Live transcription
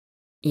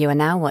You are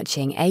now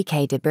watching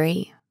AK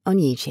Debris on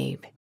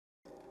YouTube.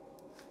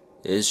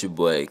 It's your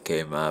boy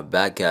AK, man.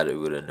 Back at it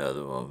with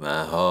another one,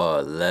 man.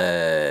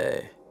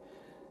 Holy.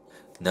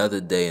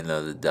 Another day,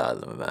 another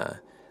dollar,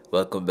 man.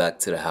 Welcome back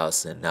to the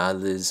house of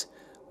knowledge,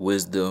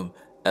 wisdom,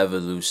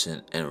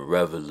 evolution, and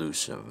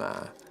revolution,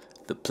 man.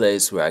 The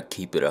place where I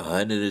keep it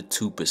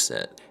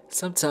 102%,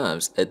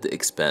 sometimes at the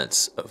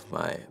expense of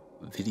my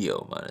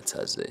video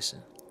monetization.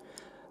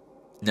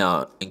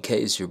 Now, in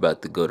case you're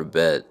about to go to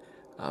bed,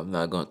 I'm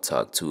not gonna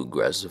talk too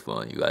aggressive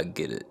on you. I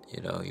get it.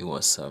 You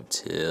want something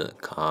chill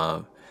and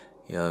calm.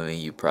 You know what I mean?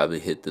 You probably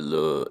hit the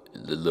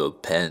little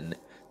pen.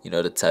 You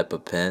know the type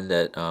of pen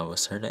that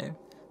what's her name?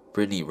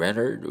 Brittany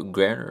Renner,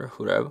 Granner,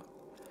 whatever.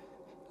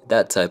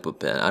 That type of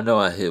pen. I know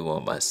I hit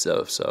one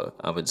myself, so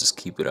I'm gonna just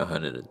keep it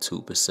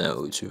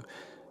 102% with you.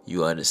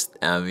 You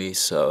understand me?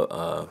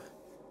 So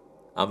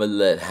I'm gonna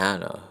let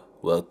Hannah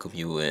welcome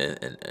you in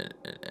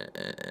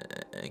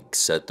and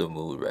set the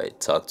mood right.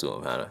 Talk to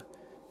him, Hannah.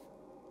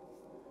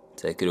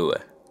 Take it away.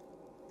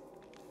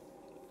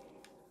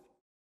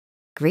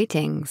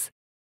 Greetings.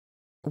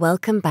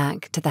 Welcome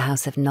back to the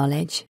house of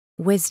knowledge,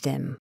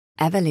 wisdom,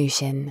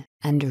 evolution,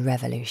 and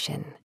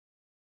revolution.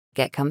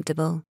 Get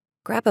comfortable,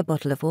 grab a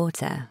bottle of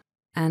water,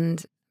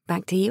 and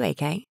back to you,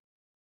 AK.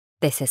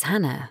 This is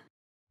Hannah,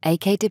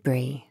 AK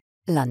Debris,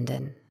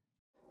 London.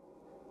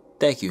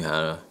 Thank you,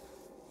 Hannah.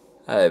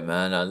 Alright,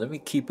 man. Now let me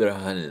keep it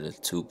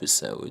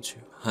 102% with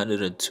you.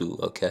 102,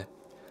 okay?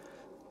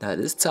 Now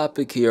this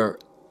topic here,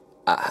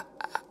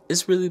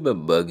 it's really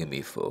been bugging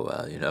me for a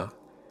while, you know?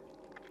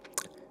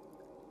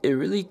 It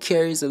really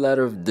carries a lot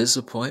of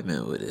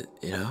disappointment with it,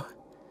 you know?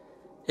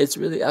 It's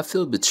really, I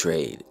feel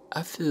betrayed.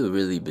 I feel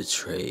really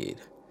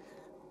betrayed.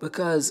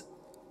 Because,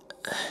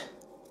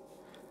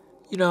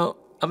 I'm going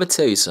to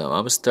tell you something.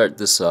 I'm going to start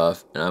this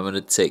off, and I'm going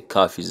to take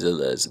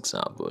CoffeeZilla as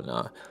example.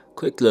 Now,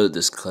 quick little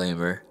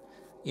disclaimer.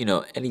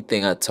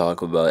 Anything I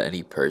talk about,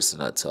 any person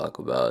I talk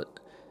about,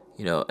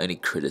 any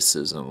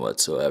criticism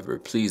whatsoever,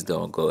 please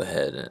don't go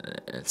ahead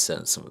and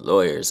send some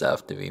lawyers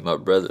after me, my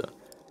brother.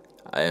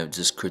 I am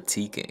just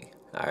critiquing,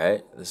 all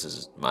right? This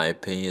is my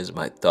opinions,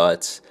 my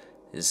thoughts.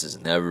 This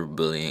is never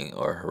bullying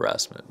or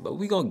harassment, but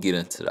we going to get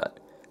into that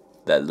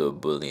little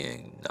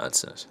bullying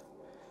nonsense.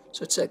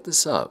 So check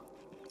this out.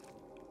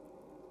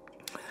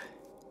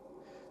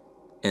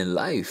 In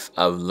life,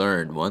 I've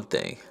learned one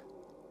thing.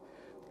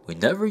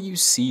 Whenever you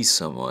see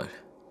someone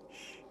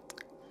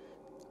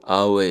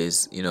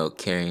always,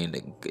 carrying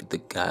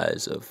the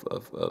guise of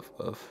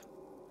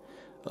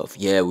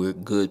yeah, we're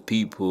good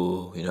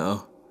people,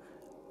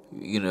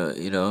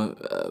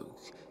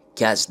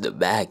 catch the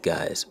bad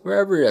guys,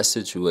 wherever that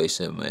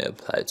situation may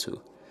apply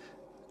to.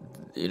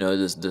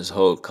 This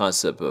whole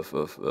concept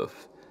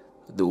of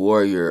the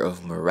warrior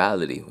of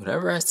morality.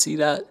 Whenever I see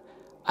that,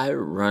 I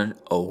run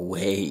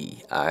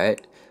away. All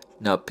right.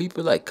 Now,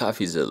 people like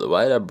CoffeeZilla,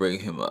 why did I bring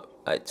him up?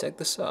 All right, check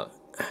this out.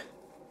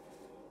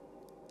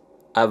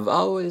 I've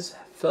always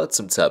felt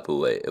some type of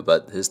way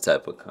about his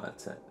type of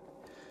content.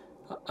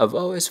 I've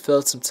always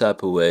felt some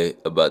type of way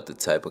about the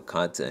type of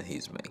content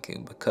he's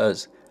making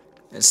because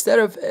instead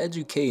of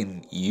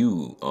educating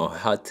you on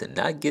how to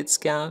not get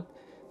scammed,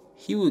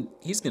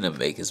 he's gonna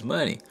make his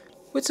money,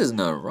 which is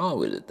nothing wrong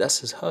with it.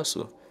 That's his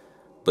hustle.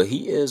 But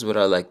he is what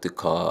I like to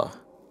call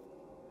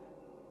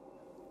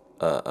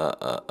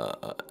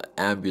a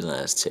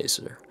ambulance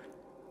chaser,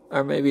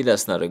 or maybe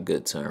that's not a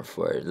good term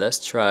for it.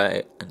 Let's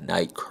try a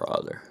night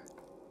crawler.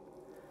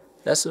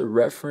 That's a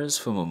reference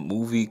from a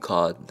movie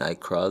called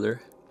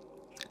Nightcrawler.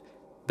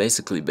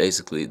 Basically,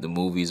 the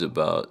movie's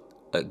about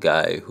a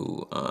guy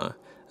who, a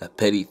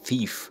petty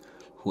thief,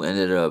 who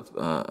ended up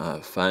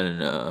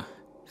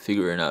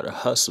figuring out a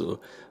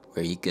hustle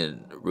where he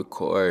can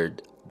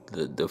record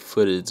the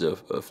footage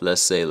of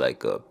let's say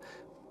like a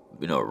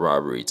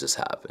robbery just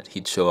happened.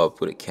 He'd show up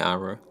with a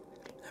camera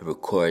and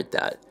record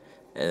that,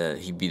 and then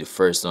he'd be the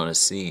first on the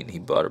scene. He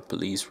bought a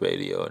police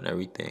radio and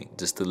everything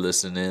just to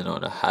listen in on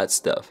the hot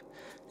stuff.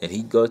 And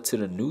he'd go to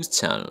the news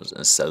channels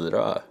and sell it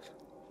off.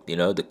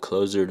 The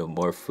closer, the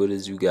more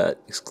footage you got,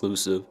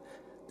 exclusive,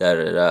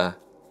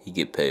 he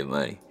get paid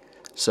money.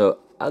 So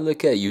I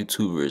look at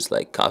YouTubers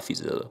like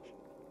CoffeeZilla,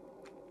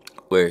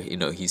 where,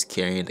 he's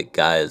carrying the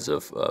guise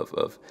of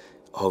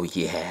oh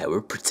yeah,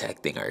 we're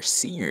protecting our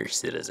senior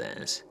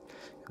citizens.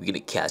 We're gonna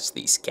catch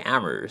these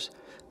scammers.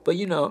 But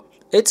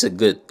it's a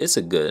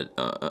good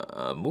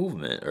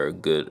movement, or a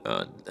good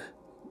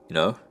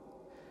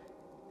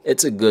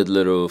it's a good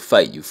little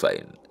fight you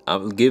fighting.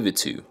 I'll give it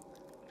to you.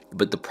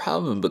 But the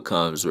problem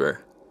becomes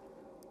where,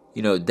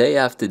 day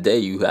after day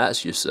you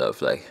ask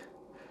yourself, like,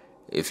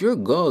 if your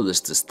goal is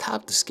to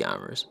stop the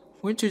scammers,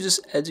 wouldn't you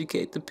just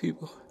educate the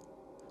people?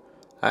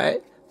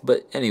 Alright?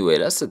 But anyway,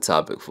 that's a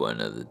topic for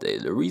another day.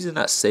 The reason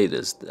I say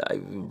this, I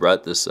even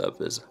brought this up,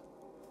 is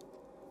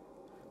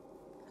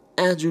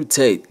Andrew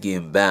Tate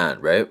getting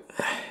banned, right?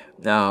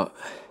 Now,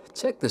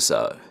 check this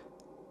out.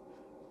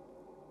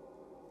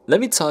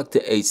 Let me talk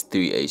to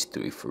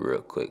H3 for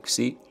real quick.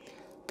 See,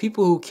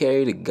 people who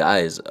carry the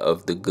guise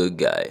of the good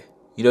guy,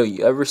 You know,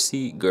 you ever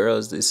see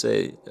girls? They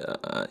say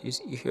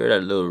you hear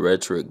that little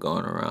rhetoric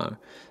going around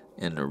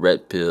in the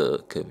red pill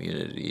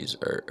communities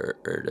or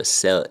the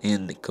sell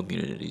in the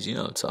communities. You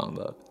know what I'm talking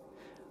about?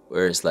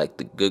 Where it's like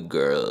the good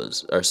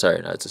girls, or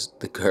sorry, not just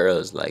the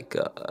girls, like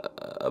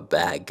a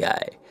bad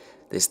guy.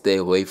 They stay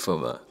away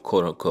from a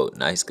quote unquote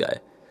nice guy.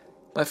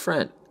 My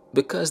friend,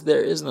 because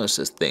there is no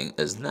such thing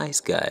as nice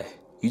guy.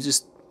 You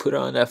just put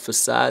on that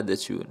facade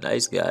that you're a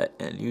nice guy,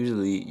 and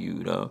usually,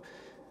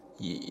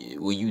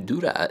 when you do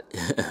that,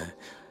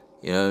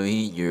 you know what I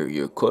mean?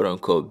 Your quote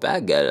unquote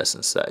bad guy that's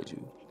inside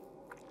you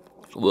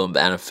will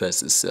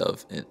manifest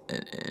itself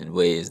in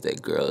ways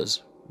that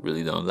girls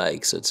really don't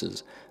like, such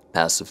as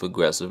passive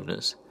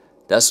aggressiveness.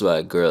 That's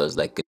why girls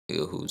like a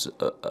nigga who's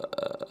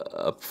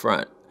up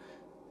front.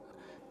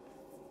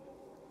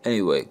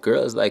 Anyway,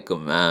 girls like a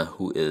man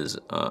who is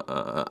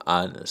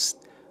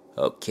honest.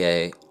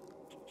 Okay,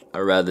 I'd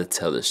rather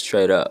tell her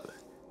straight up.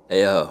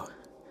 Hey yo,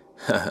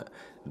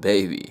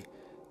 baby,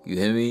 you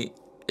hear me?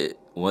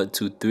 1,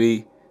 2,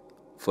 3,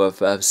 4,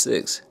 5,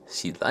 6.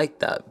 She like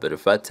that, but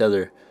if I tell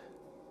her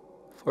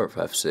 4,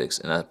 5, 6,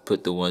 and I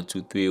put the 1,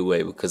 2, 3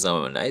 away because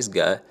I'm a nice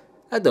guy,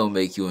 that don't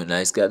make you a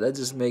nice guy. That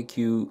just make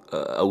you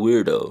a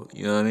weirdo.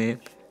 You know what I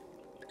mean?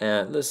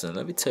 And listen,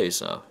 let me tell you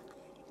something.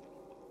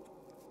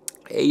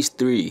 Age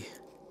 3,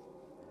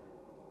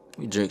 let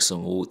me drink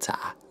some water,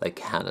 like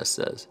Hannah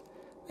says.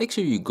 Make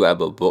sure you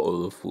grab a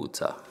bottle of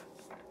water.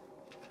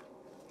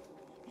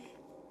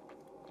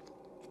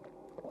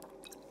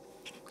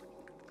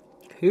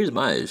 Here's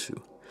my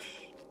issue.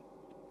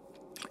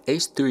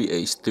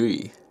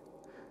 H3H3.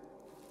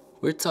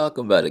 We're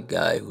talking about a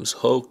guy whose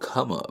whole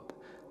come up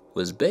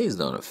was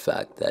based on the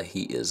fact that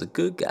he is a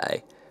good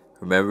guy.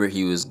 Remember,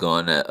 he was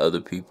going at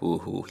other people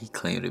who he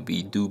claimed to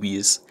be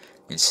dubious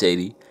and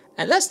shady.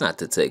 And that's not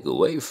to take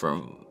away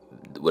from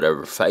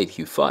whatever fight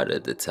he fought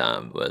at the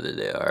time, whether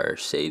they are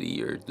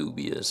shady or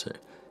dubious.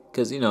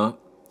 Because,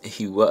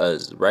 he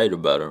was right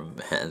about him,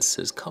 hence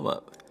his come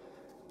up.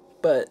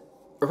 But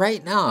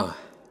right now,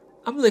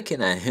 I'm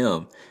looking at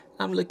him.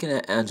 I'm looking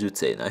at Andrew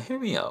Tate. Now, hear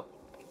me out.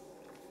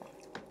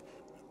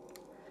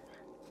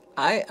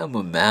 I am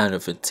a man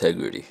of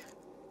integrity.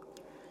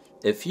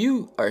 If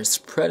you are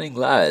spreading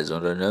lies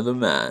on another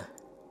man,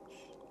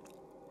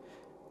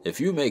 if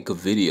you make a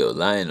video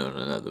lying on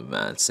another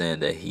man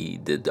saying that he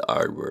did the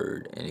R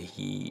word and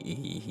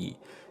he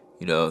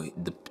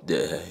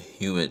the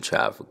human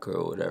trafficker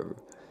or whatever,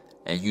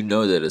 and you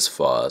know that it's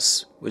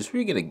false, which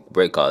we're gonna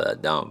break all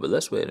that down, but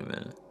let's wait a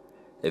minute.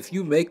 If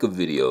you make a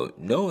video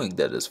knowing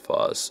that it's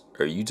false,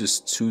 or you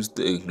just choose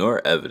to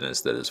ignore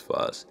evidence that it's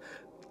false,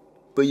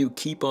 but you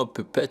keep on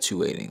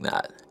perpetuating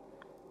that,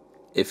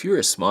 if you're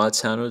a small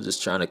channel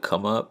just trying to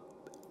come up,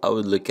 I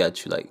would look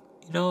at you like,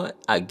 you know what?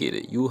 I get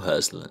it. You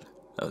hustling,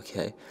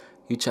 okay?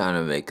 You trying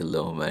to make a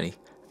little money.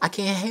 I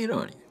can't hate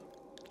on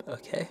you,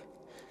 okay?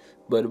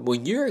 But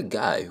when you're a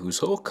guy whose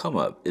whole come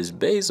up is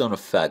based on the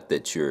fact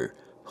that you're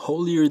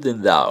holier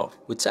than thou,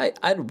 which I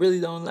really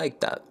don't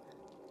like that.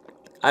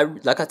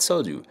 Like I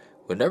told you,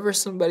 whenever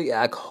somebody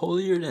act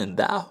holier than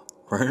thou,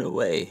 run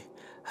away.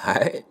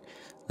 Alright?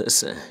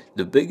 Listen,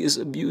 the biggest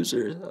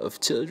abuser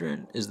of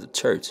children is the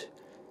church.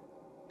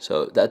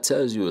 So that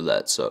tells you a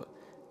lot. So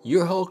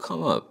your whole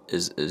come up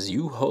is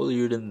you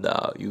holier than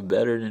thou, you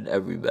better than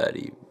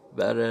everybody.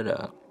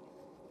 Better.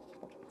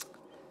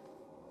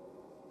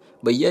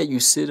 But yet you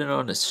sitting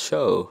on a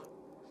show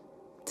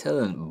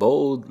telling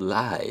bold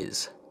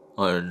lies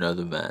on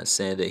another man,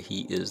 saying that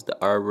he is the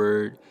R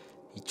word,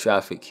 he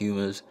traffic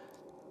humans.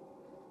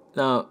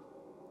 Now,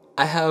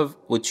 I have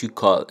what you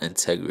call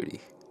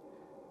integrity.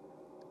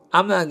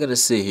 I'm not gonna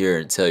sit here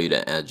and tell you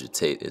that Andrew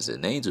Tate is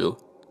an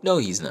angel. No,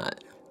 he's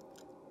not.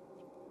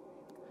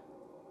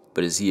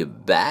 But is he a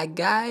bad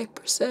guy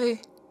per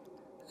se?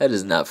 That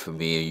is not for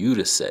me and you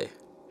to say.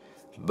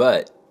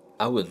 But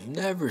I would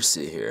never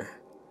sit here,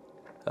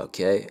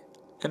 okay?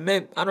 And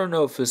maybe I don't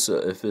know if it's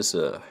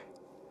a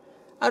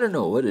I don't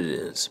know what it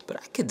is, but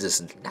I could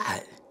just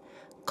not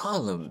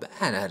call him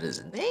bad out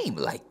his name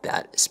like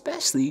that,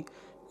 especially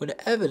when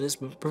the evidence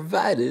been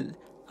provided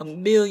a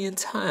million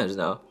times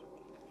now.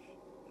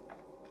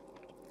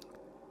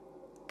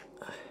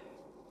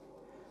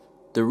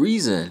 The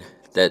reason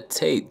that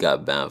Tate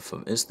got banned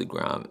from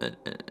Instagram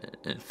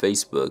and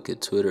Facebook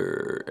and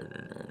Twitter,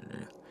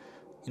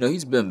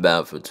 he's been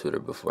banned from Twitter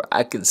before.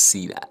 I can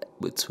see that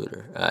with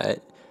Twitter,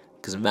 alright?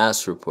 Because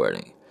mass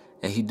reporting.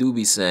 And he do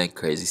be saying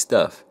crazy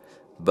stuff.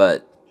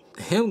 But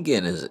him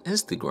getting his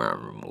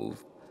Instagram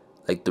removed,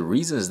 like the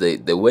reasons the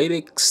way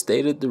they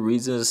stated the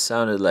reasons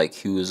sounded like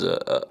he was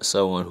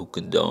someone who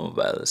condoned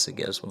violence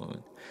against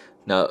women.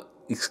 Now,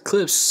 these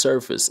clips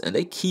surface and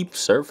they keep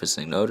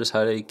surfacing. Notice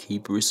how they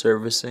keep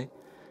resurfacing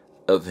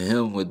of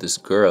him with this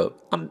girl.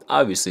 I'm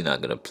obviously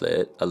not gonna play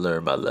it. I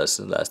learned my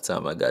lesson last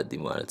time I got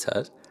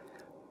demonetized.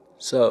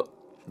 So,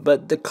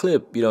 but the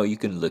clip, you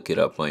can look it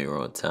up on your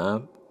own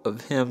time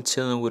of him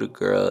chilling with a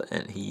girl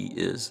and he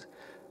is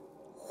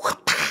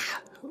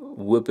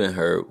whipping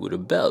her with a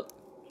belt.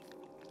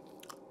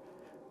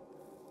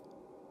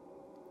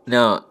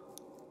 Now,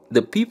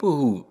 the people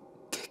who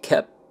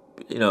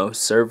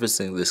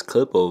surfacing this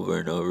clip over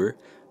and over,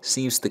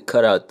 seems to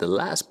cut out the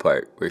last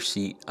part where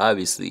she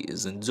obviously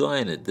is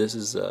enjoying it. This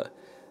is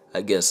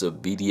I guess a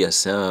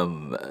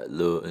BDSM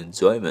little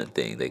enjoyment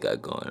thing they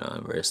got going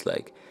on, where it's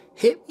like,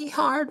 hit me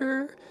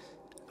harder,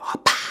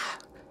 whapa.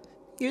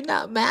 You're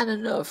not man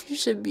enough. You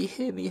should be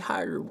hit me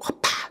harder,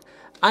 whapa.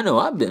 I know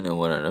I've been in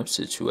one of them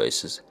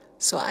situations,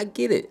 so I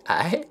get it.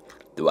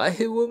 Do I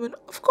hit women?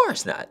 Of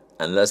course not,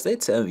 unless they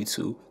tell me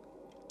to,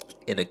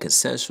 in a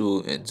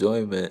consensual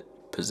enjoyment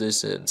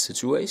position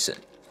situation.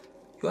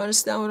 You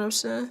understand what I'm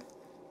saying?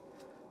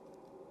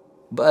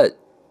 But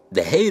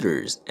the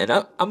haters, and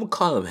I'm gonna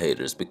call them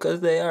haters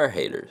because they are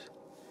haters.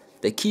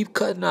 They keep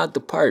cutting out the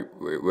part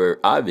where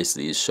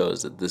obviously it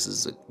shows that this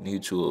is a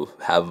mutual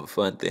having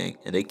fun thing,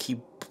 and they keep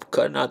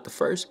cutting out the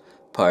first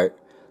part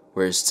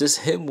where it's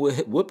just him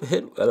with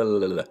whipping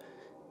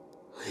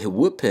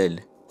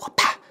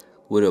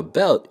with a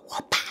belt,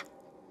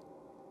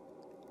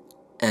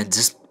 and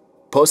just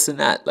posting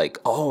that like,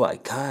 oh my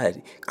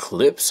god,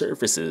 clip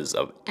surfaces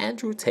of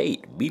Andrew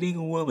Tate beating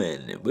a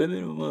woman and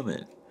whipping a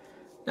woman.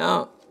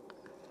 Now,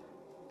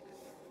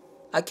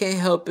 I can't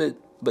help it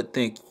but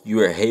think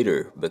you're a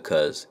hater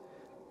because,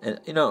 and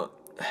hold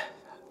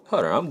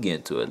on, I'm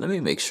getting to it. Let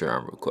me make sure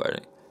I'm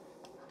recording.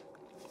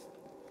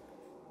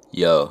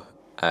 Yo,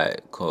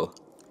 alright, cool.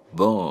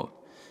 Boom.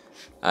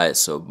 Alright,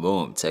 so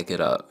boom, check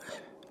it out.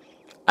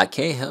 I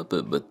can't help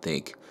it but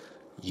think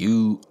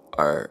you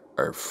are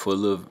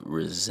full of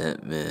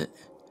resentment.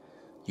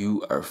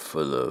 You are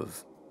full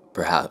of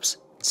perhaps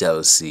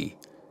jealousy.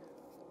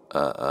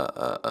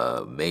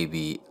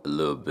 Maybe a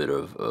little bit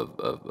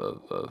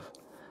of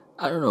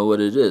I don't know what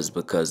it is,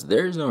 because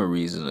there's no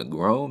reason a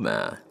grown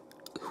man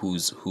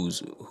whose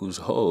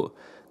whole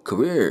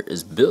career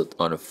is built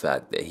on the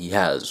fact that he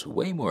has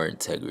way more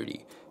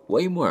integrity,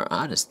 way more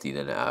honesty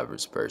than the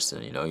average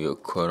person. You're a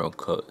quote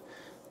unquote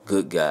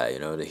good guy,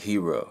 the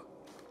hero.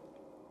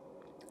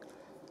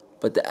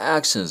 But the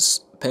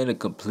actions paint a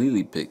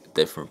completely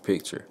different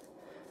picture.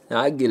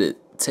 Now I get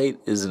it. Tate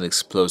is an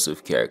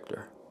explosive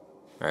character.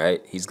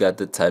 Alright? He's got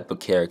the type of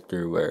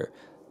character where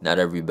not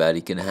everybody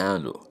can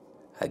handle.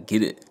 I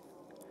get it.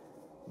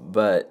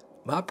 But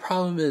my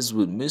problem is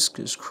with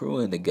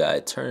misconstruing the guy,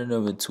 turning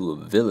him into a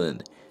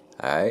villain,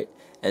 alright?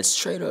 And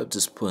straight up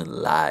just putting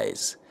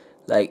lies.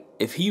 Like,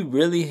 if he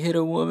really hit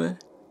a woman,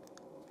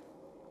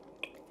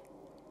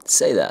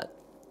 say that.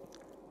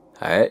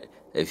 Alright?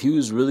 If he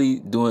was really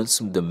doing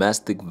some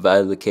domestic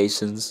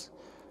violations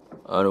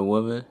on a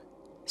woman,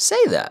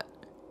 say that.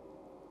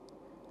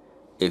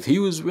 If he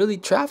was really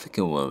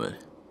trafficking women,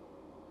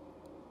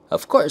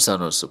 of course I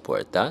don't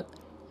support that.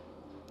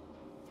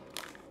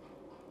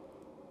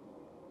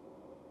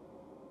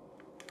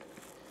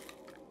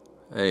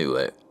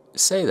 Anyway,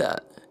 say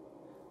that.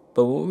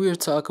 But when we were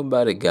talking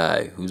about a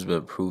guy who's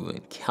been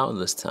proven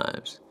countless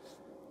times,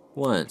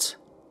 once,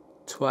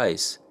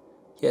 twice,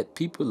 yet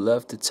people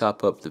love to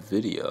chop up the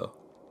video,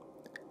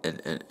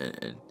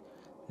 and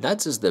not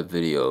just that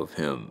video of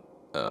him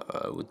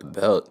with the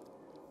belt.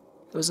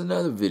 There was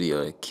another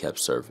video that kept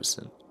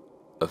surfacing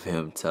of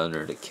him telling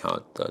her to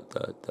count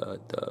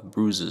the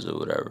bruises or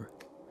whatever.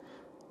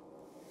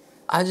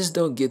 I just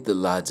don't get the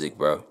logic,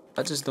 bro.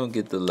 I just don't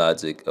get the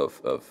logic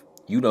of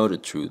you know the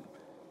truth,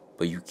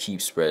 but you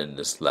keep spreading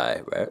this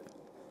lie, right?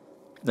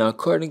 Now,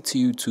 according to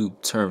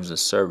YouTube terms of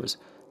service,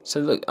 so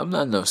look, I'm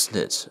not no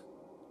snitch,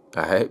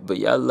 alright? But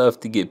y'all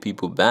love to get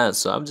people banned,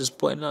 so I'm just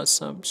pointing out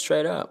something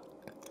straight up.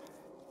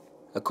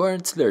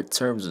 According to their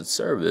terms of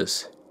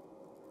service,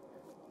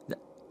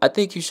 I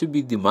think you should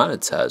be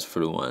demonetized for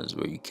the ones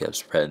where you kept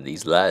spreading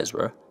these lies,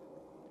 bro.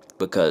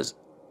 Because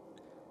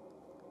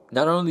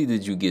not only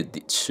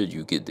should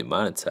you get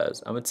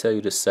demonetized, I'm gonna tell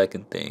you the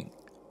second thing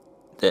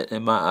that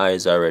in my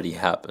eyes already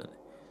happened,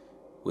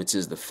 which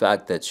is the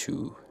fact that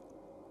you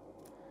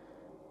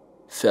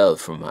fell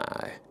from my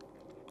eye.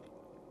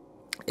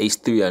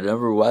 H3, I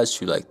never watched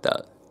you like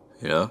that,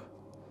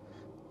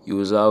 You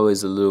was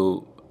always a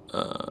little,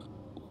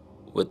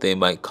 what they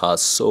might call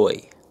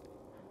soy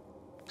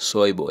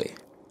boy.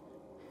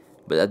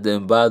 But that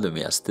didn't bother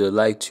me. I still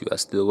liked you. I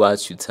still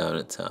watched you time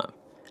to time.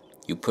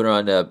 You put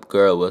on that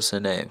girl, what's her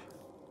name?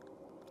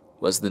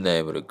 What's the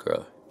name of the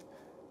girl?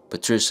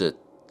 Patricia,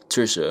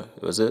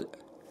 was it?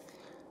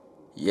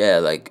 Yeah,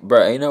 like,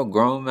 bro, ain't no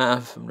grown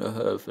man from the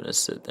hood finna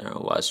sit there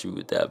and watch you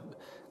with that.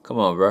 Come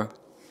on, bro.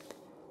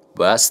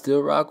 But I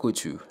still rock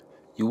with you.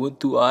 You went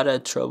through all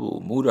that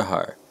trouble,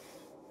 Mudahar.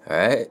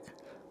 Alright?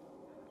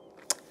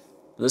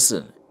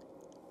 Listen,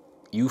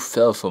 you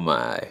fell for my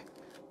eye.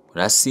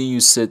 When I seen you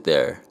sit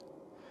there,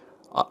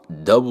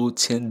 double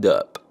chinned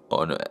up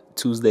on a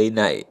Tuesday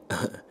night,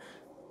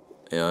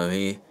 you know what I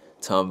mean?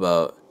 Talking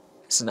about,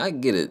 listen, I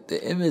get it.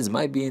 The image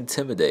might be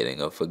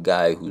intimidating of a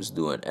guy who's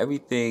doing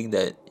everything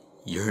that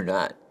you're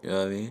not. You know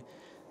what I mean?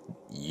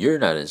 You're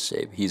not in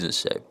shape. He's in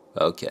shape.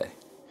 Okay.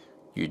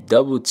 You're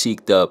double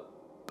chinned up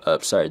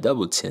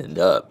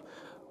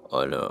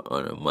on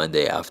a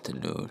Monday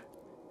afternoon.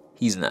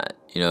 He's not.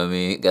 You know what I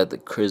mean? Got the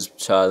crisp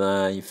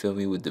jawline, you feel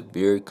me, with the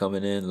beard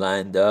coming in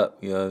lined up,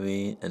 you know what I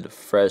mean? And the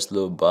fresh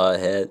little bald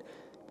head.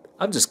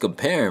 I'm just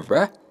comparing,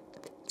 bruh.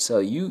 So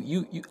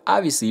you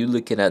obviously you're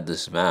looking at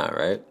this man,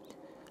 right?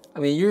 I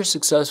mean, you're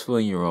successful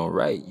in your own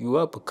right. You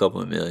up a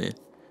couple of million,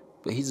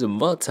 but he's a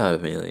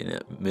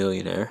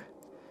multi-millionaire.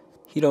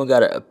 He don't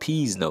gotta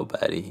appease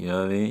nobody. You know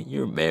what I mean?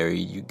 You're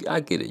married.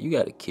 I get it. You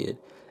got a kid.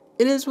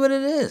 It is what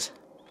it is.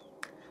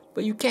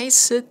 But you can't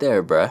sit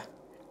there, bruh,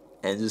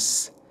 and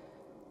just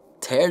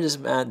tear this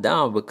man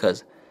down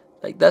because,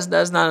 like,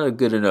 that's not a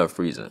good enough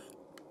reason.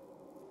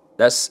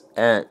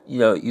 And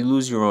you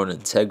lose your own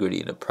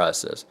integrity in the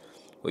process,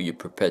 where you're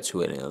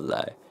perpetuating a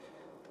lie.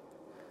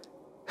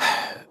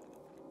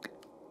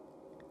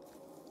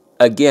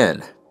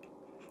 Again,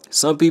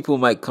 some people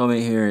might come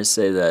in here and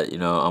say that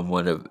I'm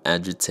one of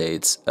Andrew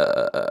Tate's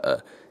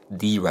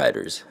D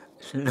writers.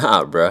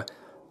 Nah, bruh.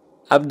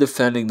 I'm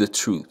defending the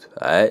truth.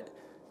 All right.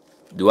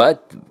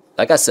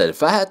 Like I said,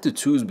 if I had to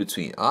choose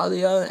between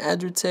Alia and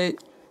Andrew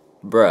Tate,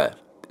 bruh,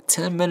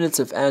 10 minutes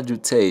of Andrew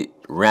Tate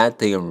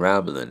ranting and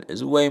rambling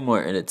is way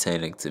more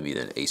entertaining to me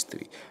than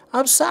H3.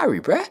 I'm sorry,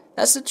 bruh.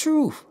 That's the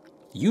truth.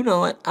 You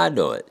know it. I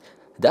know it.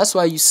 That's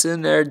why you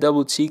sitting there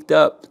double cheeked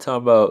up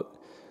talking about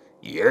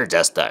you're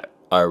just a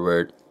R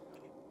word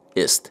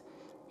ist.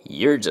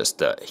 You're just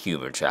a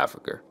human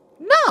trafficker.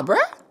 Nah, bruh.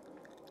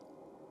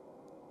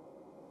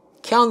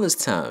 Countless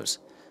times.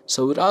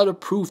 So with all the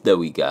proof that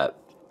we got,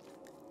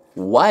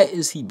 why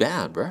is he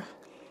banned, bruh?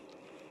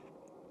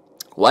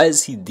 Why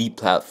is he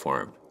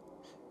deplatformed?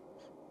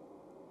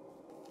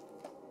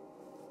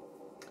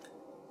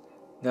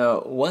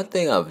 Now, one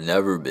thing I've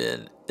never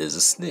been is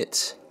a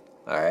snitch.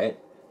 Alright?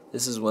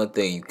 This is one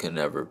thing you can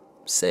never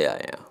say I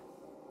am.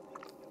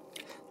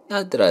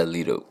 Not that I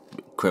lead a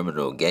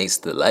criminal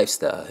gangster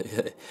lifestyle.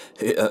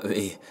 You know what I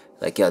mean?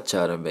 Like y'all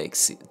try to make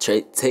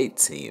Tate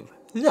seem.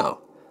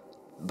 No.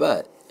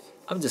 But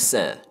I'm just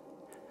saying.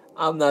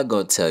 I'm not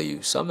going to tell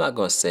you, so I'm not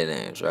going to say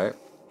names, right?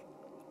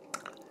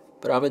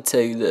 But I'm going to tell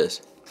you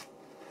this.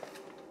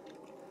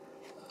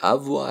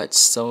 I've watched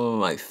some of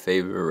my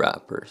favorite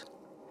rappers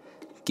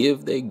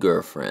give their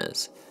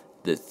girlfriends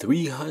the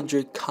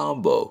 300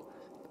 combo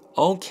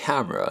on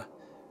camera.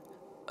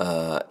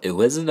 It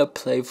wasn't a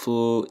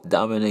playful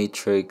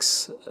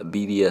dominatrix,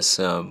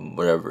 BDSM,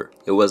 whatever.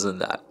 It wasn't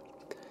that.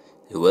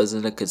 It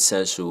wasn't a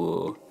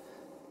consensual,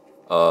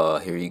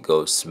 here you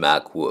go,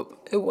 smack whoop.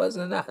 It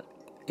wasn't that.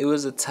 It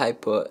was a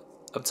type of,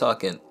 I'm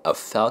talking a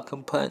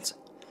falcon punch.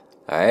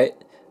 Alright?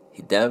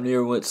 He damn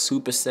near went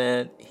Super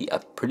Saiyan.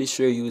 I'm pretty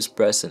sure he was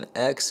pressing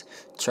X,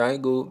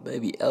 triangle,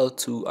 maybe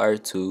L2,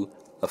 R2.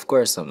 Of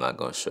course, I'm not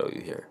going to show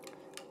you here.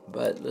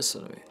 But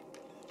listen to me.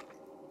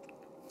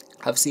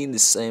 I've seen the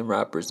same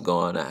rappers go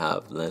on to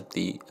have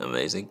lengthy,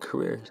 amazing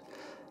careers.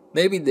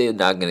 Maybe they're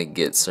not going to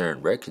get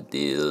certain record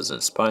deals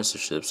and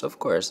sponsorships. Of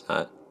course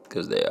not,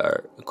 because they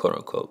are,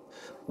 quote-unquote,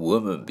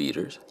 woman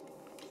beaters.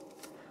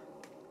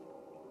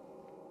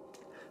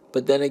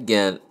 But then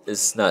again,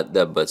 it's not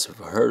that much of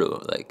a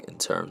hurdle, like, in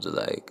terms of,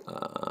 like,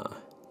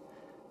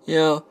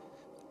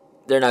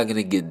 they're not going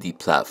to get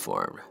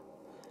deplatformed.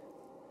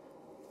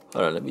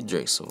 Hold on, let me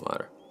drink some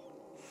water.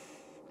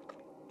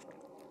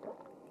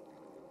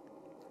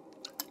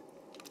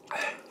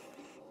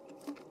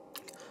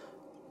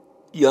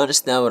 You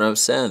understand what I'm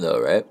saying, though,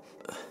 right?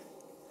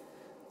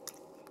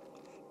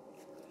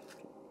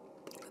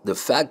 The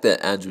fact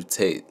that Andrew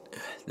Tate,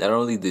 not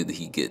only did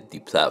he get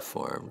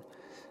deplatformed,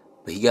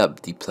 but he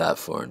got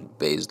deplatformed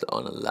based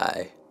on a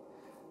lie.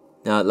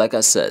 Now, like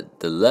I said,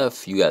 the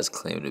left, you guys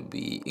claim to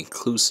be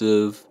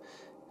inclusive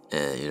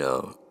and,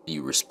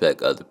 you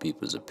respect other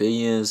people's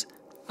opinions.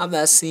 I'm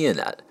not seeing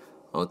that.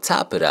 On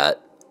top of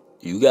that,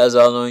 you guys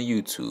all on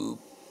YouTube.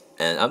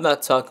 And I'm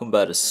not talking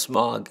about a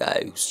small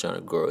guy who's trying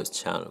to grow his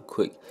channel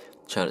quick,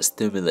 trying to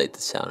stimulate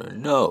the channel.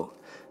 No.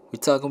 We're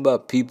talking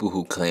about people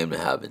who claim to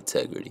have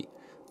integrity.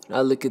 When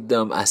I look at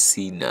them, I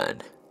see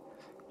none.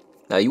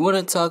 Now, you want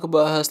to talk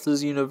about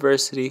Hustlers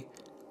University?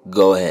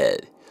 Go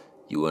ahead.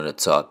 You want to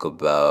talk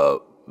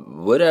about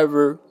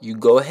whatever? You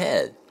go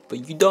ahead.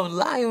 But you don't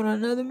lie on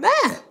another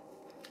man.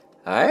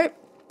 Alright?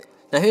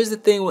 Now, here's the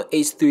thing with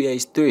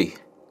H3H3.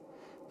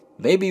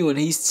 Maybe when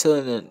he's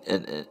chilling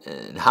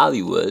in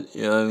Hollywood,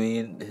 you know what I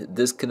mean,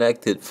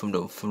 disconnected from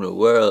the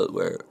world,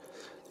 where,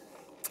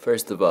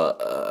 first of all,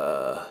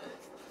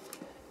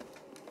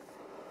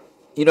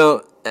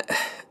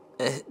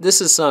 this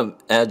is something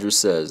Andrew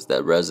says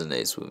that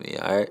resonates with me.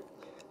 All right,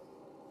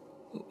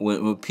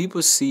 when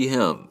people see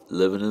him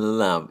living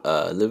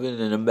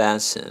in a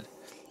mansion,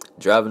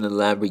 driving a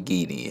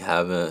Lamborghini,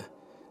 having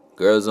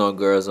girls on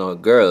girls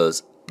on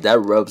girls, that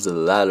rubs a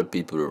lot of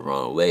people the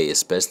wrong way,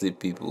 especially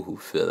people who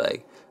feel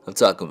like, I'm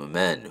talking about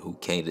men who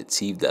can't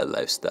achieve that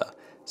lifestyle.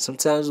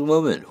 Sometimes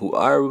women who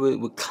are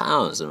with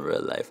clowns in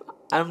real life.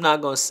 I'm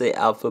not going to say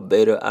alpha,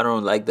 beta. I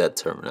don't like that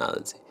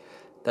terminology.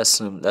 That's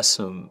some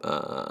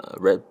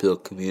red pill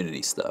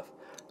community stuff.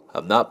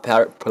 I'm not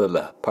part of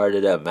that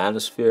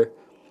manosphere.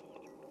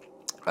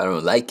 I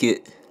don't like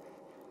it.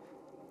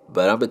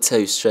 But I'm gonna tell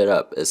you straight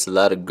up, it's a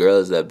lot of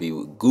girls that be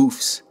with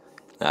goofs,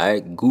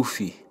 alright?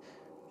 Goofy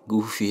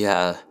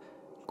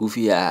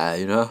eye,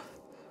 you know?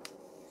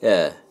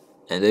 Yeah.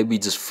 And they be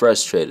just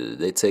frustrated.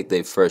 They take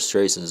their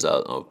frustrations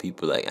out on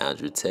people like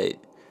Andrew Tate.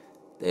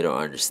 They don't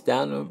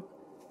understand them.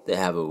 They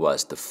haven't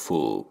watched the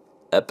full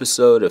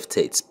episode of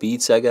Tate's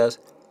speech, I guess.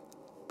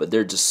 But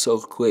they're just so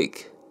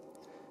quick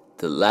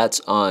to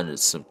latch on to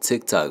some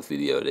TikTok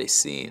video they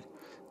seen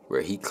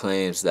where he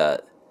claims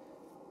that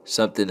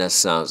something that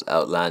sounds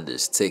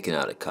outlandish taken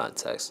out of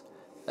context.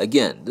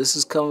 Again, this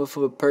is coming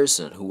from a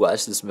person who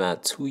watched this man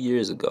 2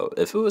 years ago.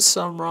 If it was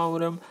something wrong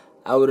with him,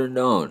 I would have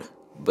known.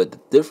 But the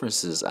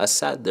difference is I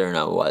sat there and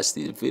I watched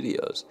these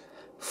videos,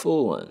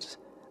 full ones.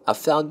 I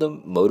found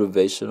them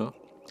motivational.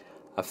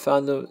 I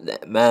found them,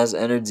 that man's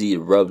energy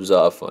rubs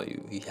off on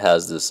you. He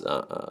has this,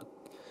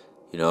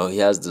 he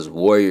has this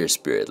warrior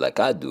spirit like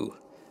I do.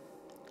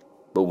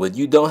 But when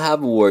you don't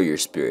have a warrior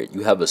spirit,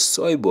 you have a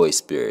soy boy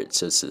spirit,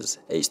 such as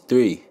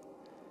H3.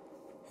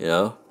 You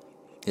know,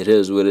 it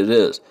is what it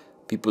is.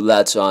 People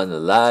latch on to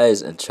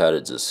lies and try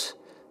to just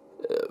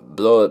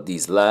blow up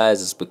these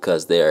lies. It's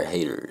because they are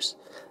haters.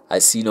 I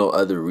see no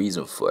other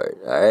reason for it.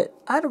 All right,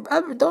 I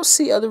don't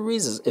see other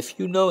reasons. If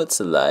you know it's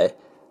a lie,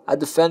 I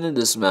defended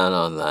this man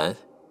online,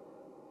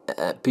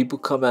 and people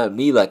come at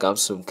me like I'm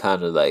some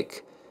kind of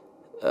like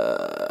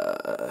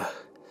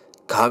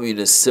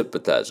communist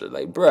sympathizer.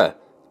 Like, bruh,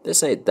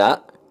 this ain't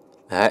that.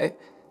 All right.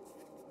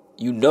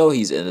 You know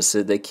he's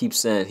innocent. They keep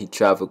saying he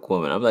trafficked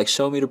women. I'm like,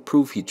 show me the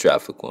proof he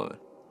trafficked women.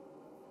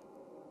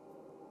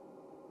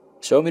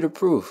 Show me the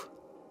proof.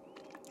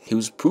 He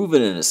was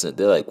proven innocent.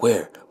 They're like,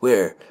 where?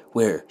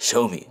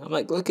 Show me. I'm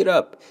like, look it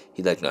up.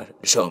 He's like, no,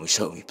 show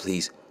me,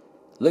 please.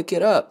 Look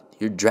it up.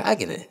 You're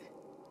dragging it.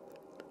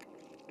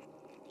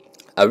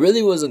 I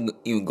really wasn't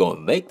even going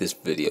to make this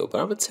video, but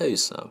I'm going to tell you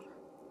something.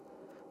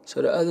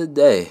 So the other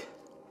day,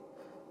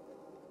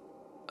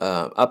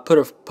 I put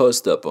a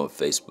post up on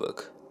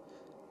Facebook.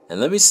 And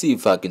let me see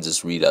if I can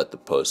just read out the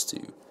post to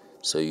you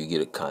so you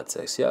get a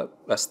context. Yep,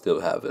 I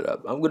still have it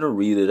up. I'm going to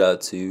read it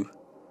out to you.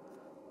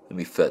 Let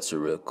me fetch it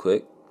real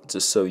quick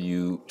just so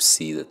you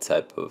see the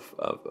type of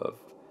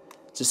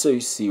just so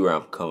you see where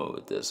I'm coming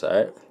with this, all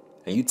right?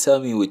 And you tell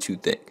me what you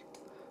think.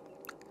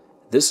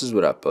 This is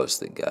what I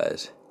posted,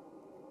 guys.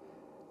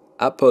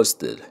 I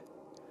posted,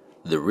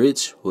 the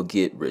rich will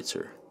get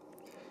richer.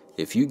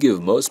 If you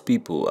give most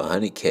people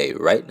 $100K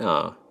right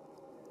now,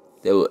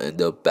 they will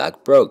end up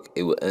back broke.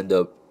 It will end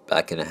up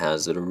back in the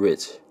hands of the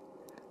rich.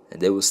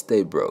 And they will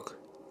stay broke.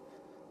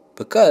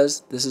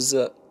 Because this is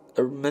a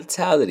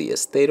mentality, a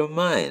state of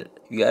mind.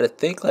 You got to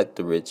think like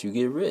the rich, you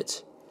get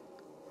rich.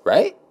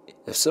 Right?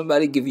 If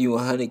somebody give you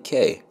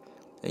 $100K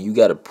and you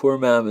got a poor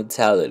man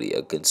mentality,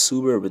 a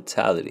consumer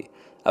mentality,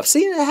 I've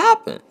seen it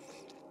happen.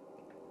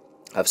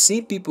 I've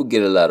seen people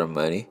get a lot of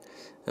money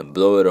and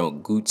blow it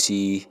on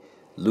Gucci,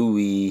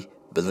 Louis,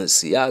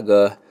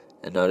 Balenciaga,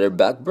 and now they're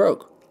back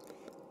broke.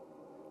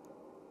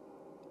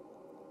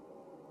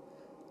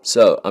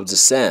 So I'm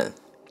just saying,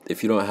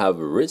 if you don't have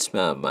a rich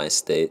man mind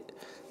state,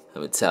 a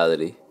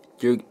mentality,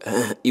 you're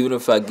even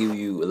if I give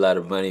you a lot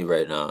of money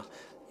right now,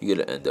 you're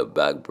gonna end up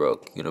back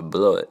broke. You're gonna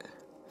blow it.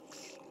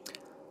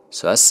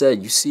 So I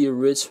said, you see a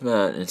rich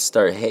man and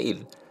start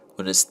hating,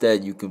 when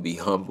instead you can be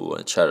humble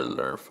and try to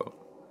learn from him.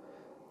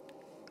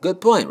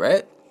 Good point,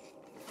 right?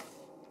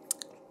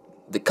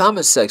 The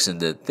comment section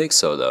didn't think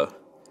so though.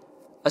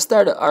 I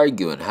started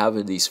arguing,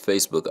 having these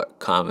Facebook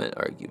comment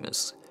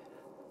arguments.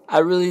 I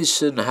really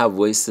shouldn't have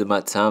wasted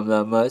my time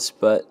that much,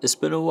 but it's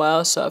been a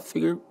while, so I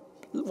figured,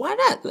 why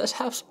not? Let's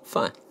have some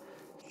fun.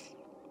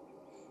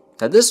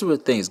 Now this is where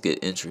things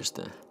get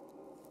interesting.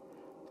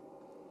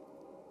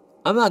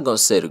 I'm not gonna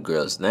say the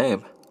girl's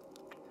name,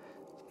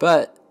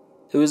 but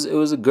it was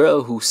a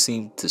girl who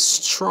seemed to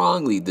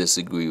strongly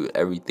disagree with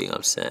everything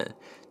I'm saying.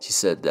 She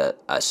said that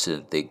I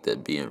shouldn't think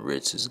that being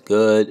rich is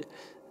good,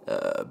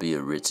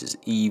 being rich is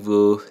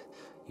evil,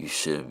 you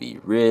shouldn't be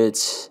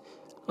rich.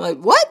 I'm like,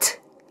 what?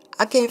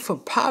 I came from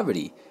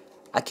poverty.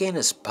 I can't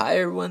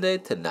aspire one day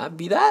to not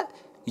be that?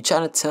 You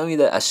trying to tell me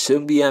that I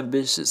shouldn't be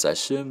ambitious? I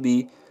should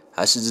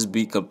just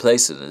be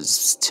complacent and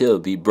just chill,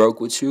 be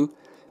broke with you?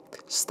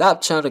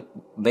 Stop trying to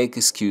make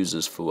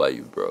excuses for why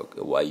you broke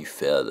and why you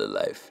failed in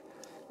life.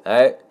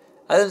 Alright?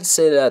 I didn't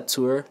say that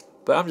to her,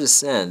 but I'm just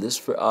saying, this is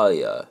for all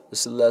y'all.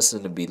 It's a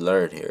lesson to be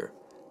learned here.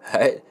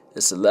 Alright?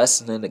 It's a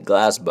lesson in a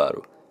glass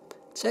bottle.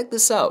 Check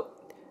this out.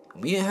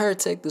 Me and her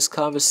take this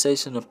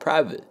conversation in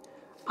private.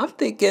 I'm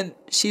thinking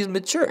she's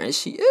mature, and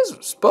she is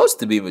supposed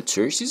to be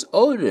mature. She's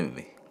older than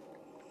me.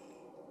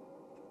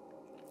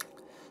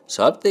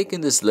 So I'm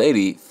thinking this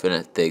lady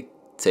finna take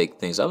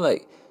things. I'm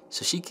like,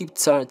 so she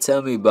keeps trying to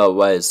tell me about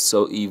why it's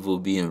so evil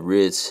being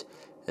rich,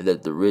 and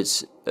that the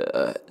rich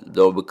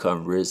don't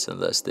become rich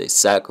unless they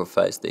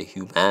sacrifice their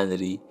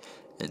humanity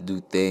and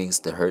do things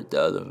to hurt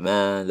the other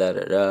man.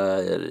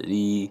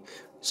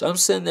 So I'm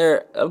sitting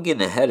there, I'm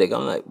getting a headache.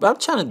 I'm like, but I'm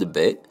trying to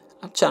debate.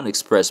 I'm trying to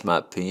express my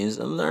opinions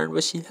and learn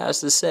what she has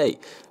to say.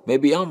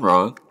 Maybe I'm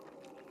wrong.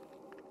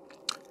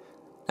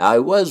 Now, I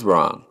was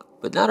wrong.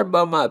 but not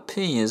about my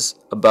opinions,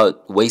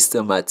 about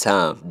wasting my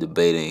time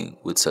debating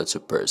with such a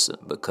person,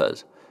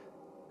 because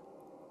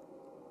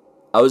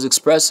I was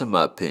expressing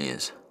my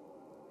opinions.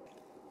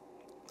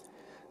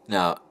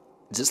 Now,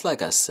 just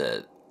like I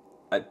said,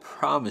 I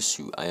promise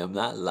you, I am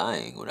not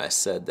lying when I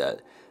said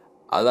that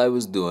all I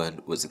was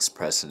doing was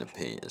expressing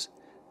opinions.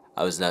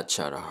 I was not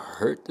trying to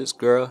hurt this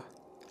girl.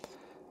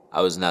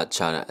 I was not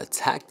trying to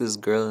attack this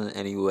girl in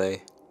any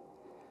way.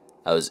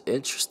 I was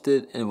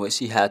interested in what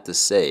she had to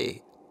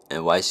say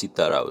and why she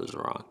thought I was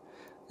wrong.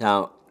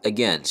 Now,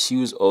 again, she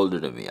was older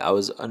than me. I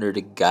was under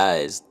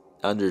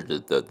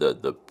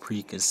the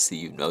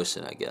preconceived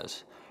notion, I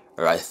guess.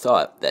 Or I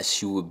thought that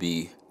she would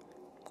be,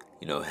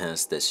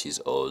 hence that she's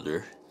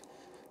older.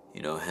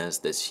 Hence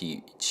that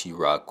she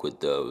rock with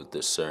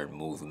the certain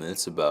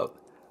movements about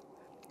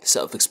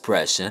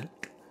self-expression,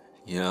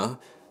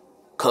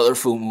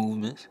 colorful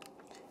movements.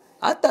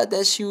 I thought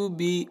that she would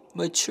be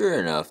mature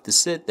enough to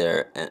sit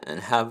there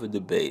and have a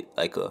debate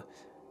like a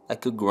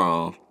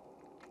grown,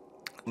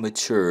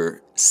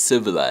 mature,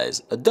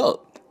 civilized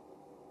adult.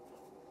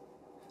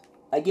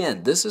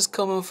 Again, this is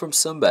coming from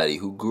somebody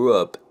who grew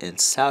up in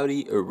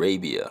Saudi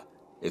Arabia.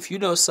 If you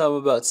know something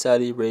about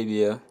Saudi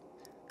Arabia,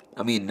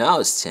 I mean,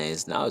 now it's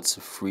changed. Now it's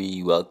a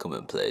free,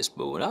 welcoming place.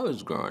 But when I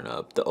was growing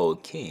up, the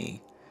old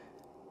king,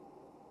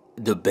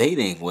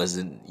 debating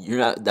wasn't, you're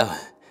not,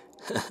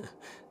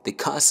 the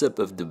concept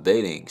of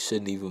debating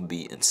shouldn't even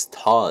be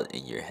installed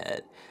in your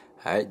head.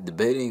 All right,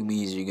 debating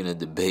means you're gonna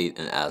debate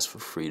and ask for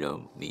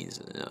freedom.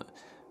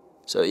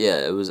 So yeah,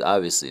 it was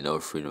obviously no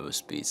freedom of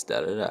speech.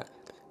 Da da da.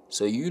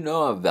 So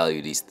I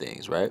value these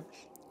things, right?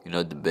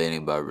 Debating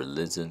about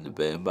religion,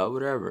 debating about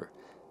whatever.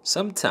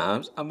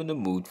 Sometimes I'm in the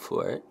mood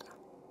for it,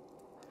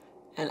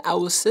 and I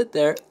will sit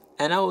there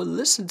and I will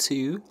listen to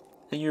you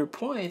and your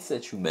points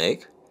that you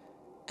make,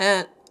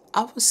 and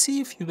I will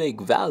see if you make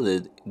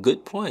valid,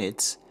 good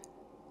points.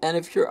 And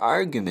if your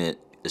argument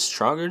is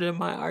stronger than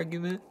my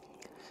argument,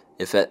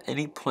 if at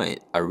any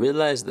point I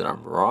realize that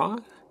I'm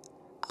wrong,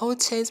 I would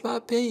change my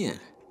opinion.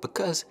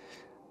 Because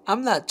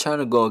I'm not trying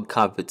to go in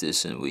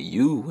competition with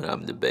you when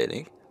I'm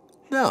debating.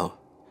 No,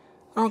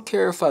 I don't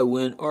care if I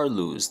win or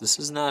lose. This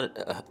is not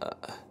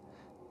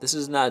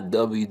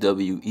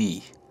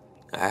WWE.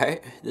 All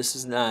right, this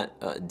is not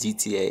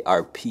GTA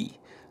RP.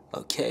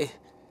 Okay,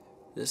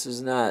 this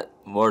is not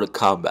Mortal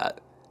Kombat.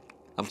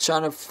 I'm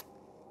trying to.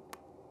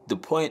 The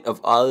point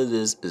of all of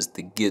this is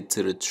to get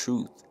to the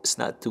truth. It's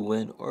not to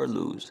win or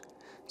lose.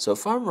 So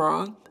if I'm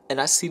wrong and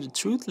I see the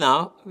truth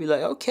now, I'll be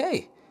like,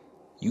 okay,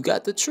 you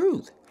got the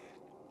truth.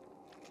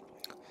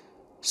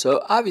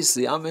 So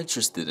obviously, I'm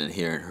interested in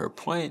hearing her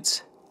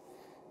points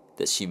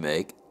that she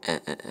make,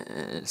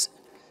 and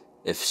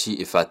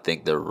if I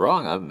think they're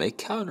wrong, I make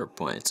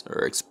counterpoints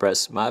or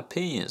express my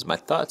opinions, my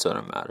thoughts on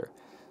a matter,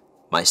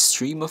 my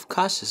stream of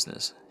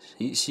consciousness.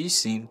 She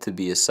seemed to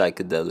be a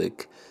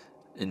psychedelic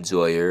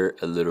enjoyer,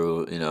 a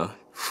little,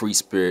 free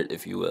spirit,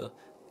 if you will.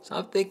 So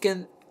I'm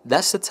thinking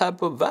that's the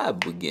type of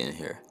vibe we're getting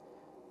here,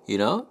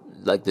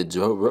 like the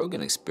Joe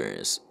Rogan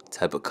experience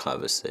type of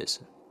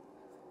conversation.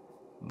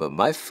 But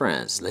my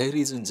friends,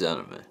 ladies and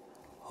gentlemen,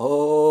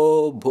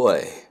 oh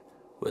boy,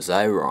 was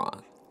I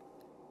wrong.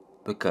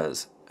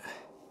 Because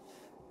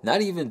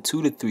not even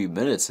 2 to 3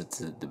 minutes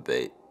into the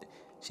debate,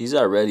 she's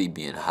already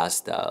being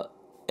hostile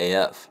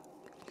AF.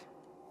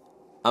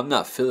 I'm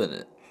not feeling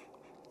it.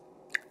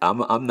 I'm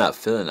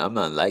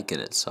not liking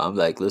it. So I'm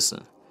like,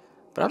 listen,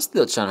 but I'm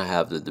still trying to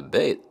have the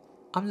debate.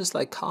 I'm just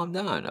like, calm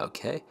down,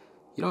 okay?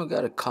 You don't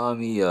gotta call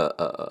me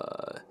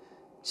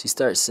She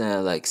starts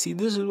saying like, see,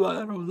 this is why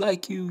I don't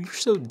like you. You're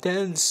so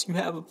dense. You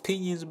have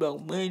opinions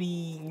about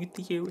money. You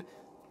think you're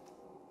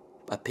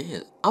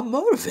opinions. I'm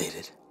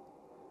motivated.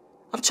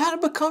 I'm trying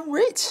to become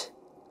rich.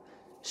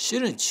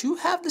 Shouldn't you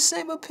have the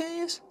same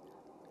opinions?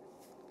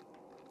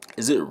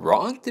 Is it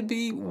wrong to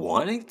be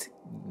wanting to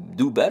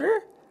do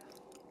better?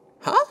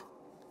 Huh?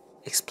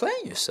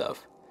 Explain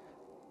yourself.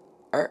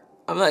 Or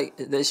I'm like,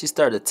 then she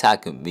started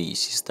attacking me.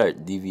 She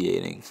started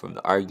deviating from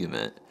the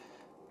argument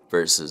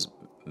versus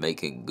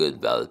making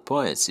good, valid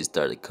points. She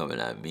started coming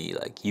at me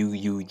like,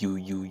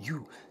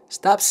 you.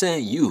 Stop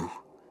saying you.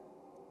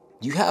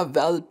 You have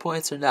valid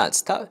points or not?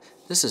 Stop.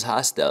 This is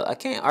hostile. I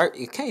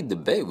can't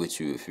debate with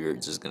you if you're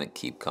just gonna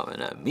keep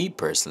coming at me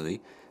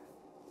personally.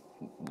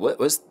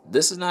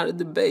 This is not a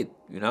debate.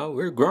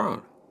 We're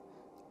grown.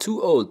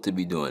 Too old to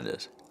be doing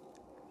this.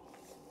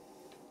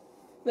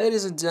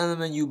 Ladies and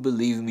gentlemen, you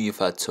believe me if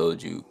I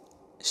told you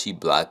she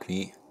blocked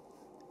me.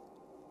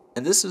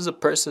 And this is a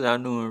person I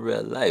knew in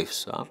real life,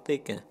 so I'm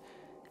thinking,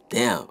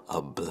 damn,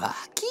 a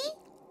blockie?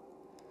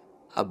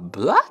 A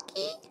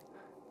blockie?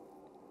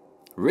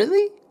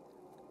 Really?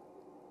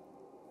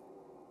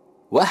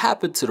 What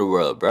happened to the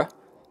world, bruh?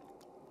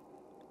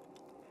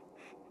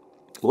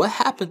 What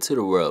happened to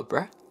the world,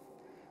 bruh?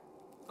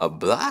 A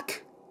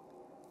block?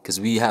 Because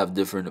we have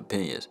different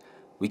opinions.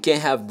 We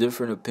can't have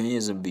different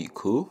opinions and be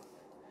cool.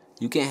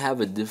 You can't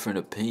have a different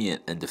opinion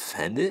and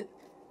defend it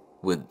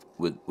with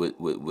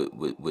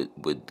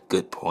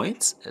good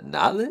points and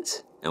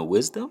knowledge and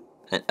wisdom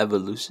and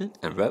evolution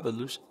and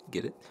revolution.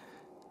 Get it?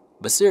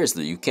 But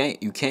seriously, you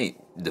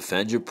can't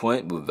defend your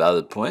point with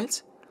valid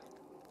points.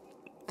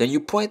 Then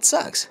your point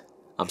sucks.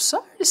 I'm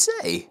sorry to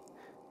say.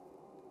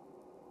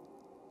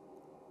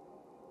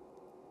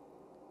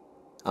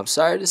 I'm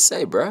sorry to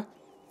say, bruh.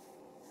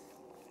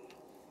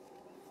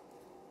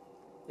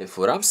 If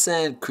what I'm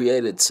saying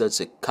created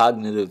such a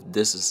cognitive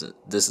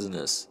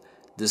dissonance,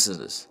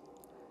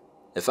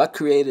 if I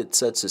created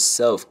such a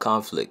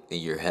self-conflict in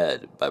your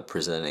head by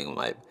presenting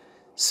my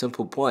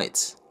simple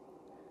points,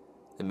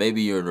 then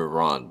maybe you're in the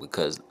wrong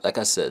because, like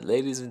I said,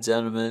 ladies and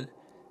gentlemen,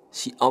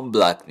 she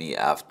unblocked me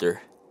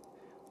after,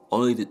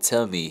 only to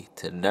tell me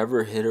to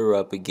never hit her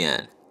up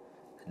again,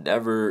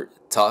 never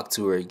talk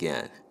to her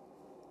again.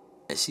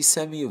 And she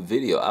sent me a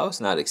video. I was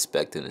not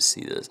expecting to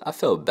see this. I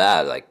felt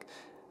bad. Like,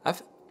 I'm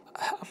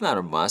not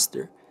a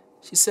monster.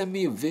 She sent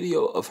me a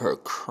video of her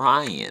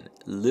crying.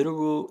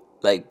 Literal,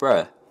 like,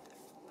 bruh.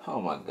 Oh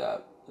my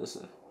God.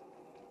 Listen.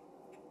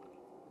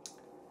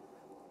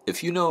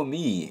 If you know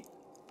me,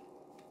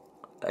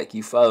 like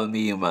you follow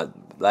me in my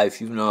life,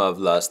 you know I've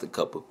lost a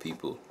couple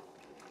people.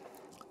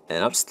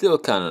 And I'm still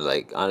kind of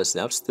like,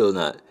 honestly, I'm still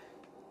not.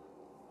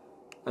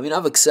 I mean,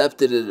 I've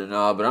accepted it and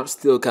all, but I'm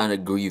still kind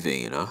of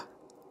grieving, you know?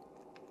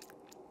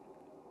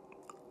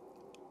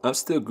 I'm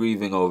still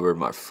grieving over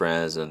my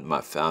friends and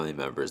my family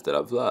members that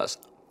I've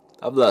lost.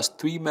 I've lost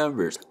three loved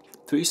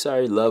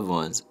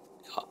ones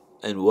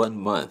in 1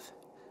 month.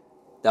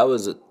 That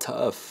was a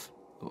tough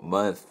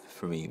month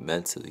for me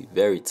mentally,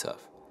 very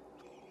tough.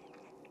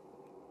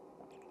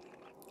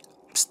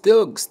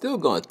 Still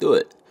going through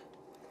it.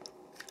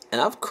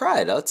 And I've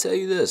cried, I'll tell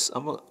you this.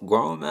 I'm a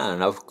grown man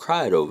and I've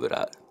cried over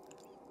that.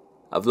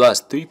 I've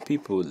lost three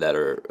people that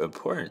are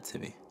important to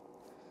me.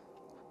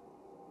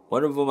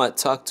 One of them I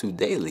talk to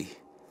daily.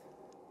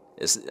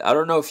 I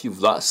don't know if you've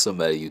lost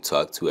somebody you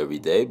talk to every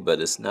day, but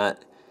it's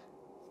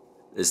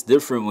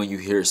different when you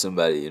hear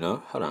somebody, you know?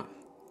 Hold on.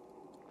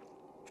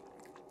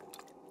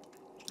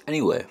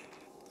 Anyway,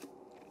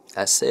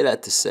 I say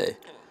that to say,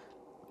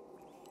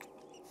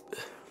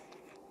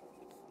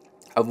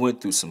 I've went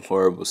through some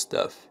horrible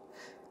stuff,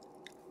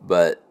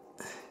 and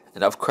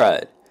I've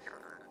cried,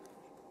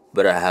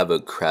 but I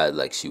haven't cried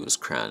like she was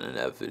crying in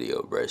that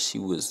video, bro. She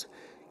was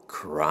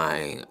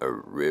crying a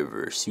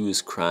river. She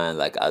was crying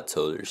like I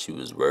told her she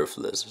was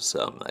worthless or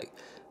something. Like,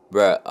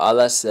 bruh, all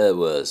I said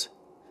was,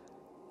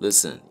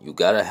 listen, you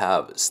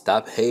gotta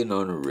stop hating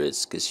on the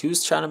rich, because she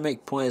was trying to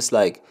make points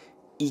like,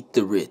 eat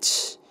the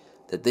rich,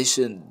 that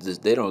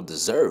they don't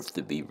deserve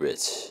to be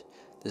rich.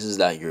 This is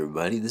not your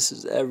money, this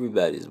is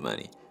everybody's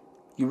money.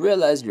 You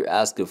realize you're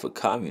asking for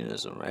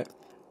communism, right?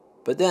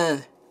 But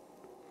then,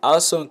 I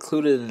also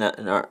included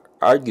in our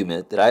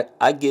argument that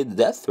I get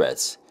death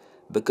threats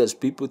because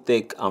people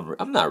think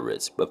I'm not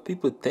rich, but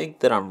people think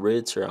that I'm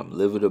rich or I'm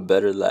living a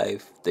better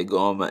life. They go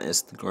on my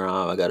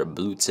Instagram, I got a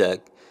blue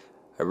check.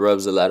 It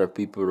rubs a lot of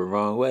people the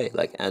wrong way,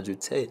 like Andrew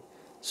Tate.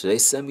 So they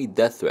send me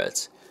death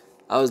threats.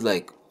 I was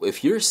like,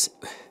 if your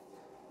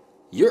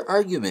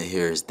argument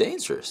here is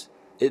dangerous.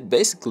 It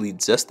basically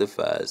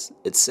justifies.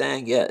 It's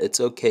saying, yeah, it's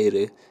okay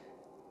to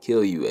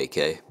kill you,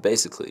 AK.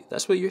 Basically,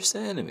 that's what you're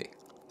saying to me.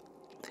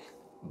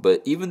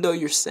 But even though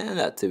you're saying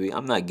that to me,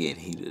 I'm not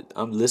getting heated.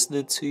 I'm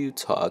listening to you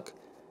talk.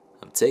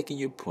 I'm taking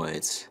your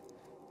points,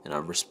 and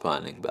I'm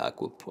responding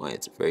back with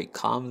points very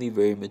calmly,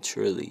 very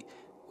maturely,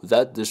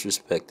 without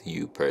disrespecting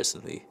you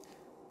personally.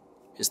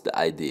 It's the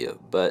idea.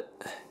 But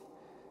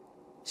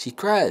she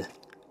cried.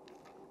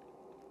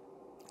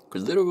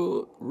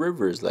 Literal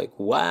rivers, like,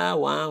 why?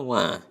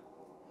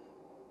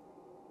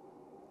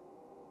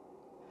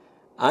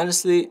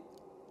 Honestly,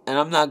 and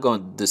I'm not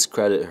going to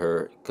discredit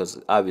her,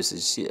 because obviously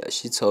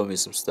she told me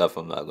some stuff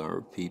I'm not going to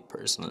repeat,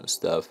 personal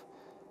stuff.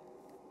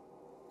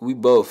 We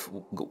both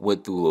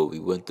went through what we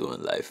went through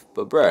in life.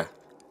 But bruh,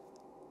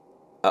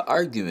 an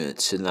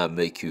argument should not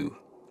make you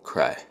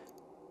cry.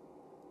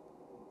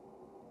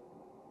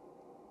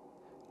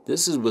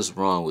 This is what's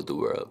wrong with the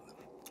world.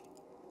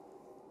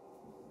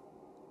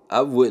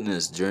 I've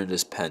witnessed during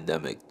this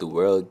pandemic, the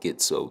world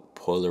get so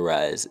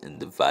polarized and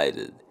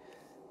divided.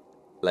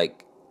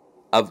 Like,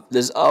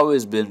 there's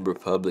always been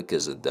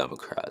Republicans and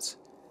Democrats.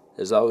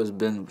 There's always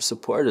been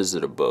supporters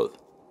of the both.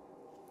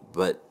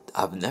 But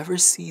I've never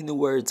seen the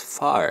words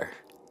far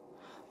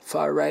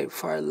right,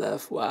 far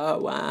left,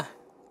 why.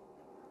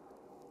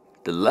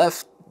 The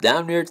left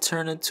damn near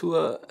turned into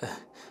a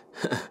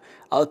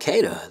Al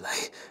Qaeda.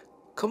 Like,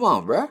 come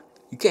on, bruh.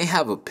 You can't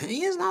have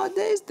opinions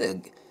nowadays?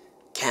 They're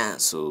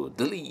canceled,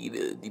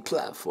 deleted,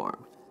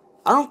 deplatformed.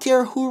 I don't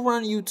care who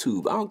run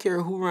YouTube. I don't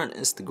care who run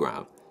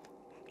Instagram.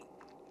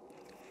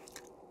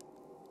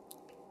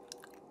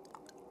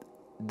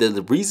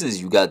 The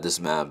reasons you got this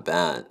man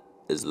banned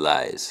is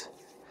lies.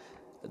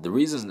 The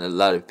reason a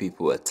lot of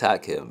people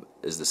attack him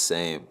is the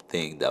same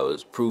thing that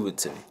was proven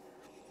to me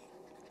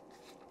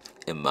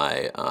in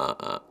my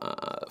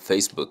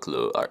Facebook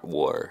little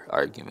war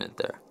argument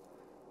there.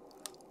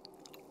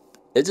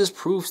 It just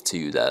proves to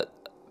you that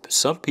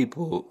some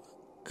people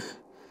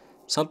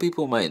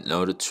might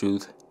know the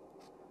truth,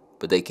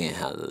 but they can't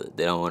handle it.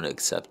 They don't want to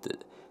accept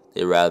it.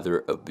 They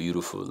rather a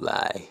beautiful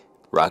lie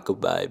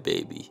rockabye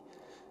baby.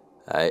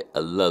 Alright,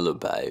 a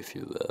lullaby, if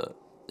you will.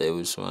 They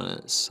just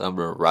want to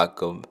summer rock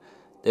them.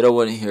 They don't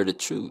want to hear the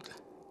truth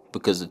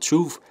because the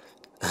truth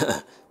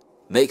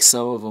makes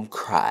some of them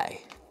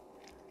cry.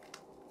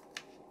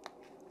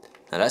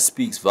 Now that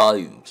speaks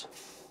volumes.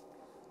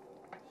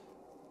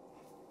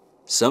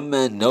 Some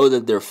men know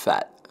that they're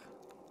fat,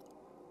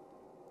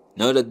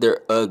 know that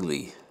they're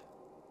ugly,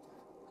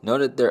 know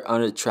that they're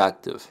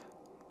unattractive.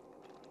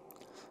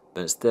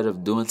 But instead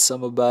of doing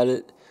something about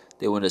it,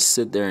 they want to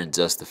sit there and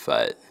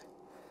justify it.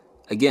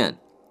 Again,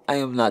 I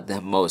am not the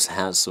most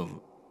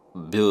handsome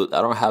build.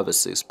 I don't have a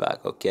six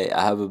pack, okay?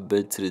 I haven't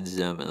been to the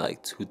gym in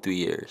like 2, 3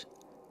 years.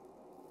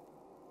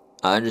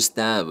 I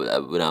understand,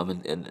 but I'm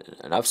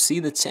and I've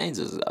seen the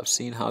changes. I've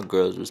seen how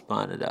girls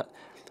respond to that.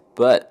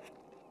 But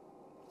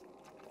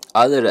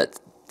other that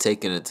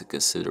taken into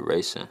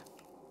consideration,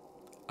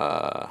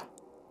 I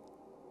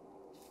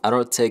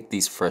don't take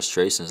these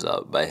frustrations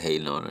out by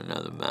hating on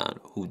another man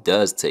who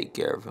does take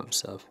care of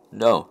himself.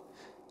 No,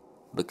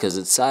 because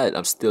inside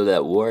I'm still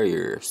that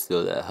warrior, I'm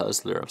still that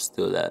hustler, I'm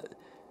still that.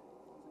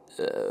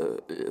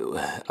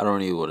 I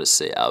don't even want to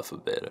say alpha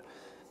beta,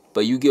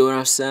 but you get what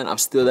I'm saying. I'm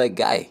still that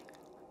guy.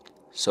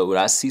 So when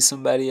I see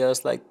somebody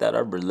else like that,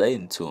 I'm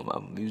relating to him.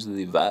 I'm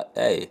usually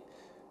hey,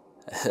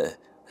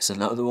 it's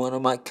another one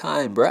of my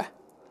kind, bruh.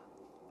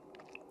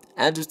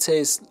 Andrew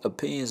Tate's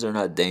opinions are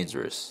not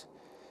dangerous.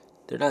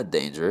 They're not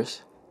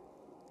dangerous.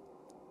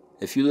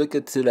 If you look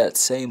into that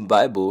same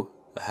Bible,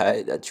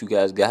 right, that you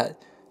guys got, it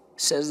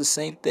says the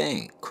same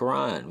thing.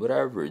 Quran,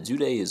 whatever,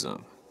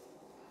 Judaism.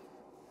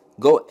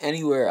 Go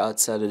anywhere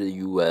outside of the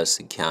US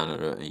and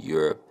Canada and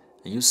Europe,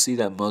 and you'll see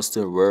that most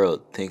of the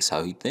world thinks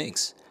how he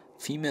thinks.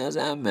 Females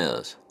and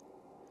males.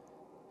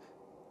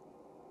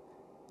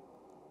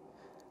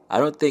 I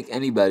don't think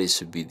anybody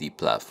should be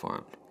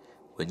deplatformed.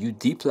 When you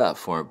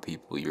deplatform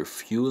people, you're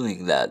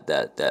fueling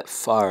that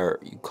fire.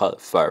 You call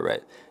it fire,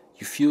 right?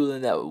 You're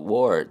fueling that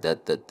war,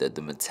 that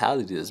the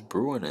mentality that's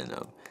brewing in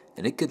them,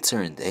 and it can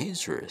turn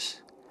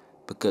dangerous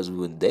because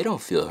when they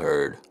don't feel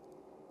heard,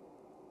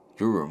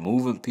 you're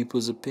removing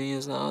people's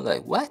opinions now.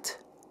 Like what?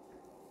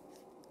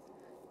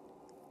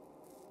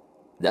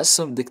 That's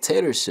some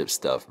dictatorship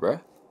stuff,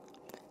 bruh.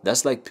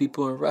 That's like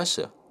people in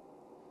Russia.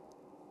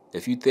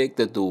 If you think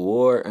that the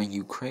war in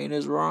Ukraine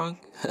is wrong,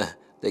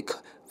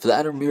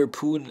 Vladimir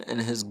Putin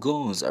and his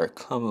goons are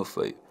coming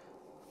for you.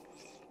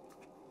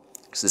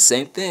 It's the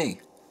same thing.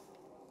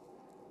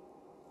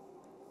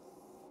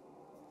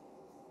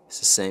 It's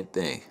the same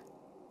thing.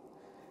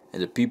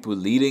 And the people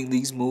leading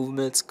these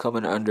movements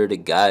coming under the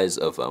guise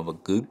of I'm a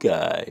good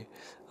guy,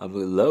 I'm a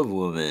love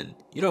woman.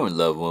 You don't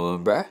love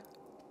women, bruh.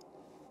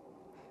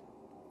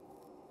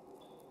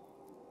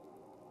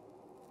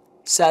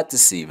 Sad to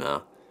see,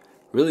 man.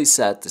 Really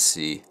sad to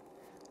see.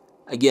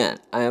 Again,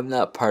 I am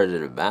not part of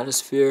the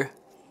manosphere.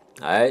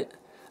 Alright?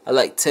 I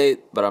like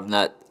Tate, but I'm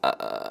not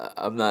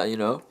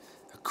a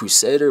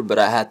crusader, but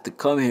I had to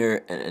come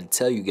here and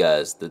tell you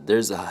guys that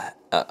there's a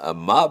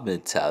mob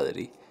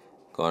mentality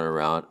going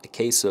around, a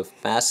case of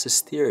mass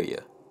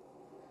hysteria.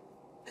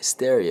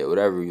 Hysteria,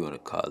 whatever you want to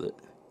call it.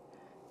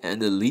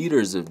 And the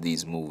leaders of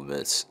these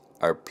movements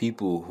are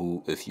people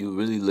who, if you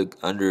really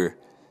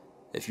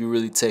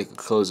take a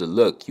closer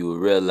look, you will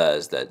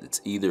realize that it's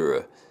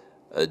either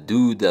a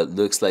dude that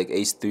looks like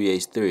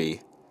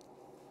H3H3,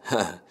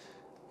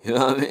 you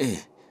know what I mean?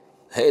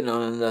 Hating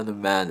on another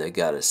man that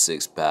got a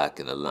six pack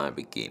and a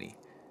Lamborghini.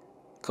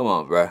 Come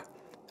on, bruh.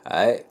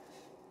 Alright?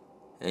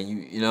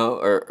 And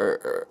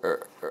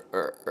or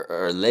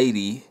a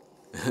lady,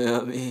 you know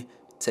what I mean?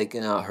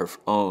 Taking out her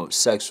own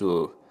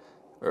sexual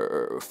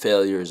or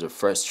failures or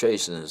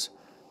frustrations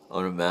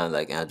on a man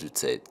like Andrew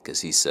Tate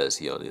because he says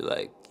he only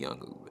like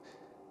younger.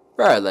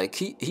 Bruh, like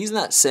he's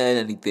not saying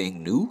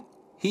anything new.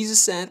 He's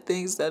just saying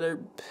things that are.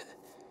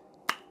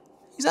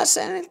 He's not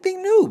saying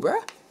anything new,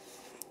 bruh.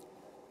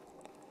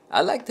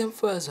 I liked him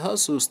for his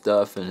hustle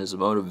stuff and his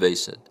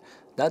motivation,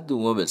 not the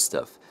woman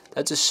stuff.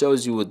 That just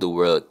shows you what the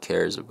world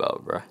cares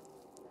about, bruh.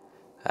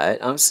 Alright,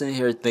 I'm sitting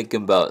here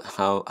thinking about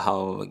how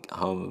I'm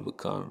gonna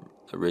become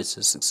rich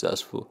and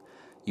successful.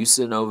 You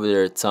sitting over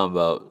there talking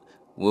about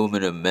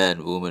women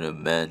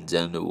and men,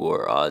 gender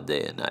war all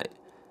day and night.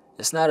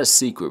 It's not a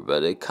secret, bro.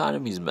 The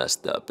economy's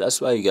messed up.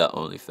 That's why you got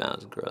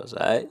OnlyFans girls,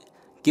 alright?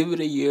 Give it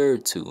a year or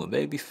two,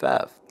 maybe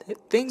 5.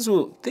 Things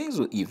will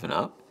even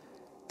out.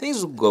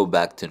 Things will go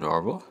back to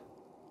normal.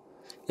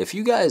 If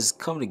you guys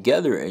come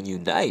together and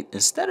unite,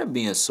 instead of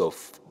being so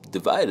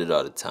divided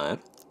all the time,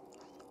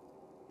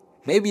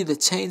 maybe the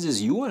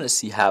changes you want to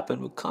see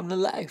happen will come to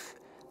life.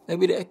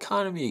 Maybe the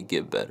economy will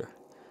get better.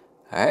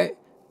 Alright?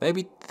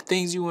 Maybe the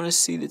things you want to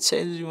see, the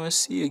changes you want to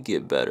see will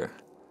get better.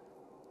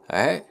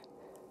 Alright?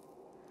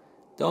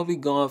 Don't be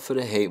going for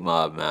the hate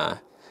mob, man.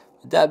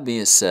 With that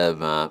being said,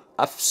 man,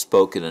 I've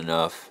spoken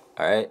enough.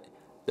 Alright?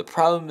 The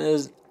problem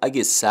is, I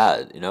get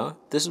sad, you know?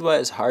 This is why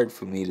it's hard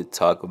for me to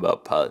talk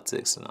about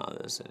politics and all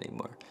this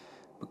anymore.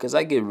 Because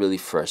I get really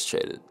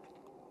frustrated.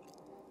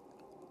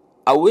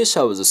 I wish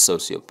I was a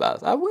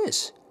sociopath. I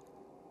wish.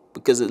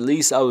 Because at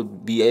least I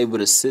would be able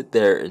to sit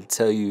there and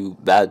tell you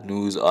bad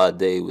news all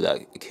day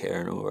without a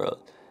care in the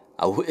world.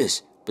 I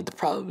wish, but the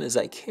problem is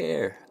I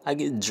care. I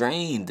get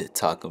drained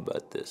talking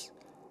about this.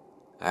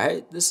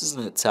 Alright? This is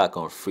an attack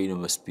on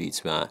freedom of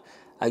speech, man.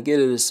 I get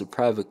it, it's a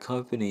private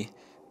company,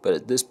 but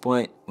at this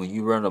point, when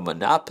you run a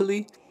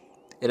monopoly,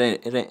 it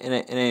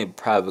ain't a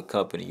private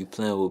company. You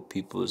playing with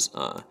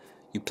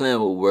you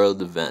playing with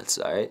world events,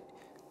 alright?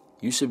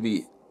 You should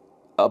be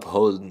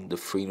upholding the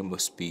freedom of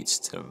speech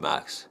to the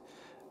max.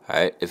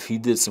 Alright? If he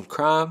did some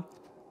crime,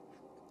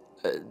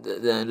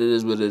 then it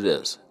is what it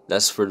is.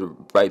 That's for the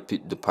right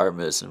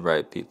departments and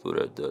right people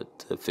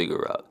to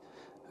figure out.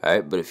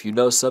 Alright? But if you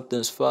know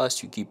something's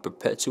false, you keep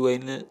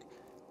perpetuating it,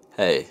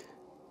 hey,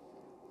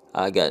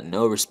 I got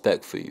no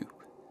respect for you.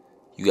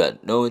 You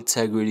got no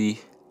integrity.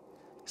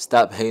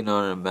 Stop hating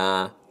on him,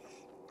 man.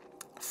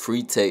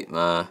 Free Tate,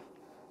 man.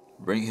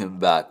 Bring him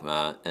back,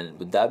 man. And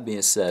with that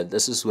being said,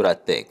 this is what I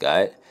think,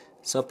 alright?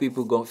 Some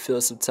people gonna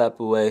feel some type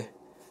of way.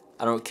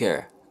 I don't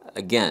care.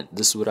 Again,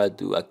 this is what I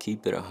do. I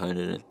keep it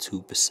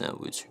 102%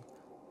 with you.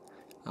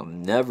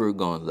 I'm never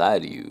gonna lie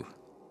to you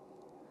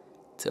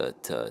to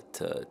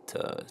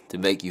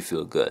make you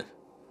feel good.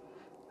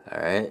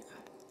 Alright?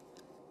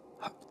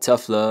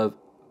 Tough love,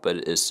 but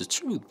it's the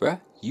truth,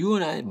 bruh. You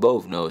and I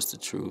both know it's the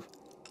truth.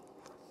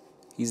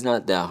 He's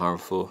not that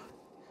harmful.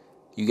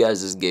 You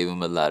guys just gave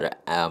him a lot of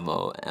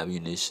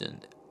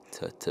ammunition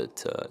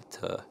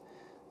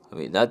I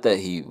mean, not that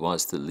he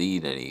wants to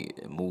lead any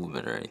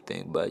movement or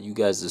anything, but you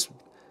guys just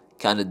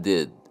kind of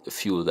did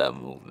fuel that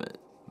movement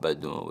by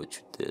doing what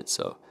you did.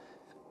 So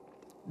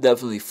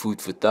definitely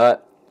food for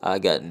thought. I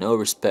got no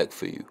respect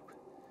for you.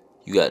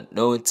 You got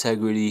no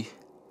integrity.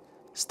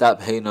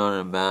 Stop hating on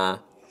him, man.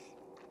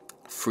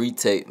 Free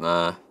Tate,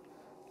 man.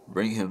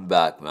 Bring him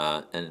back,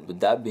 man. And with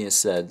that being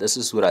said, this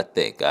is what I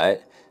think,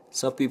 alright?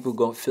 Some people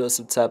gonna feel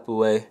some type of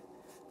way.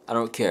 I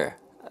don't care.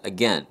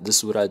 Again, this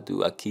is what I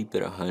do. I keep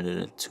it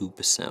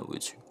 102%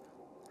 with you.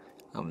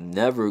 I'm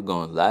never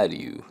gonna lie to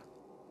you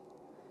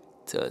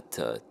to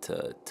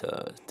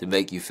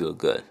make you feel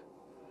good.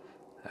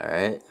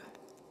 Alright?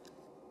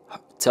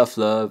 Tough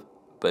love,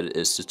 but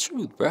it's the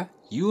truth, bruh.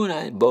 You and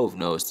I both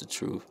know it's the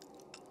truth.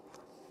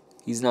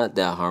 He's not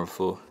that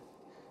harmful.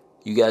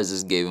 You guys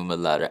just gave him a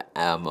lot of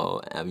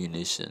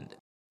ammunition.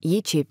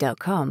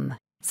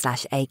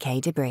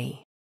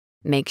 YouTube.com/AKDebris.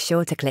 Make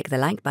sure to click the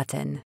like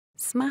button,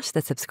 smash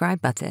the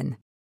subscribe button,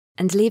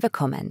 and leave a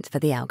comment for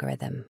the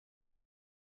algorithm.